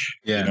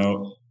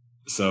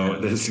 so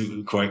this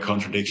is quite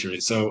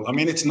contradictory. So, I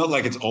mean, it's not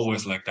like it's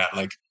always like that.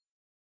 Like,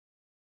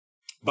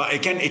 but I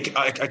can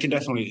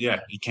definitely,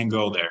 it can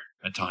go there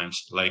at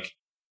times. Like,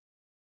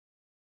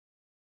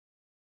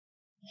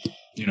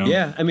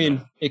 Yeah, I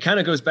mean, it kind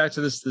of goes back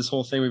to this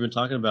whole thing we've been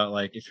talking about.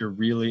 Like, if you're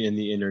really in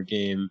the inner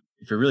game,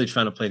 if you're really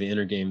trying to play the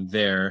inner game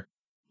there,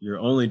 you're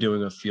only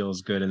doing what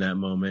feels good in that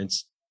moment.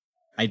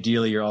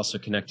 Ideally, you're also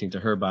connecting to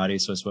her body,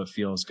 so it's what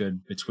feels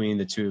good between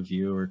the two of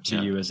you, or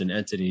to you as an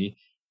entity.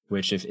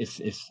 Which,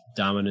 if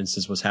dominance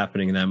is what's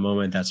happening in that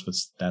moment, that's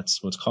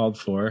what's called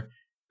for.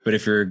 But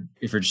if you're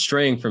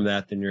straying from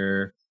that, then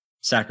you're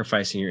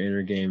sacrificing your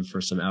inner game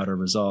for some outer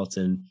result,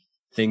 and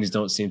things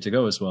don't seem to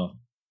go as well,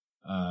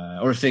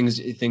 or things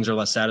are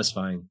less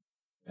satisfying.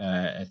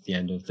 at the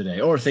end of the day,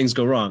 or things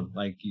go wrong.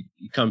 Like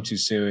you come too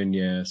soon.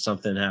 Yeah,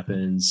 something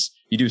happens.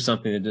 You do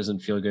something that doesn't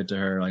feel good to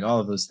her. Like all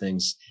of those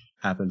things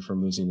happen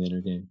from losing the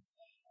inner game.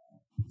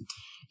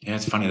 Yeah,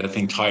 it's funny. That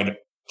thing tied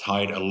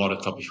a lot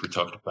of topics we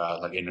talked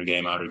about, like inner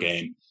game, outer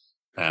game.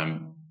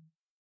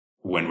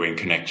 When we're in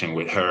connection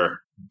with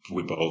her,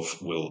 we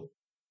both will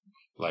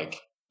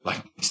like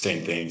the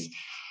same things.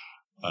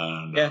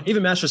 Yeah,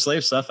 even master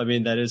slave stuff. I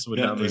mean, that is what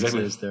dominance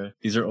exactly. is.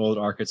 These are old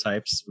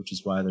archetypes, which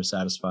is why they're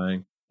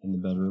satisfying in the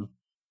bedroom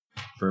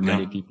for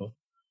many people.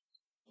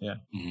 Yeah.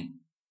 Mm-hmm.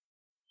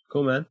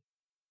 Cool, man.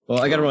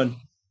 Well, I gotta run,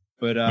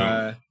 but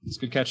it's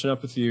good catching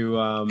up with you.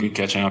 Good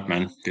catching up,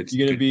 man.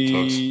 You're gonna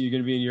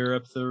be in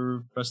Europe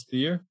the rest of the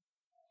year?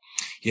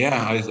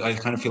 Yeah, I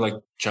kind of feel like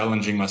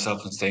challenging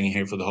myself and staying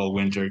here for the whole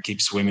winter.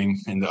 Keep swimming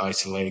in the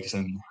icy lakes,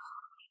 and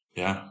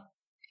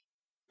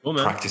cool,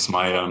 man. Practice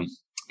my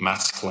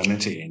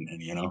masculinity and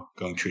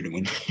going through the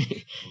winter.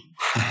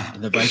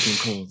 The Viking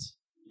cold.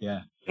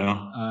 Yeah.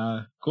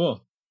 Yeah.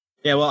 Cool.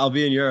 Yeah, well, I'll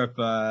be in Europe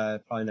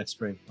probably next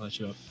spring. I'll let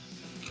you up.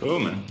 Cool,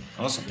 man.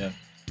 Awesome. Yeah.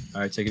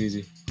 All right, take it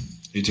easy.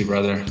 You too,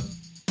 brother.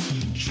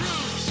 True.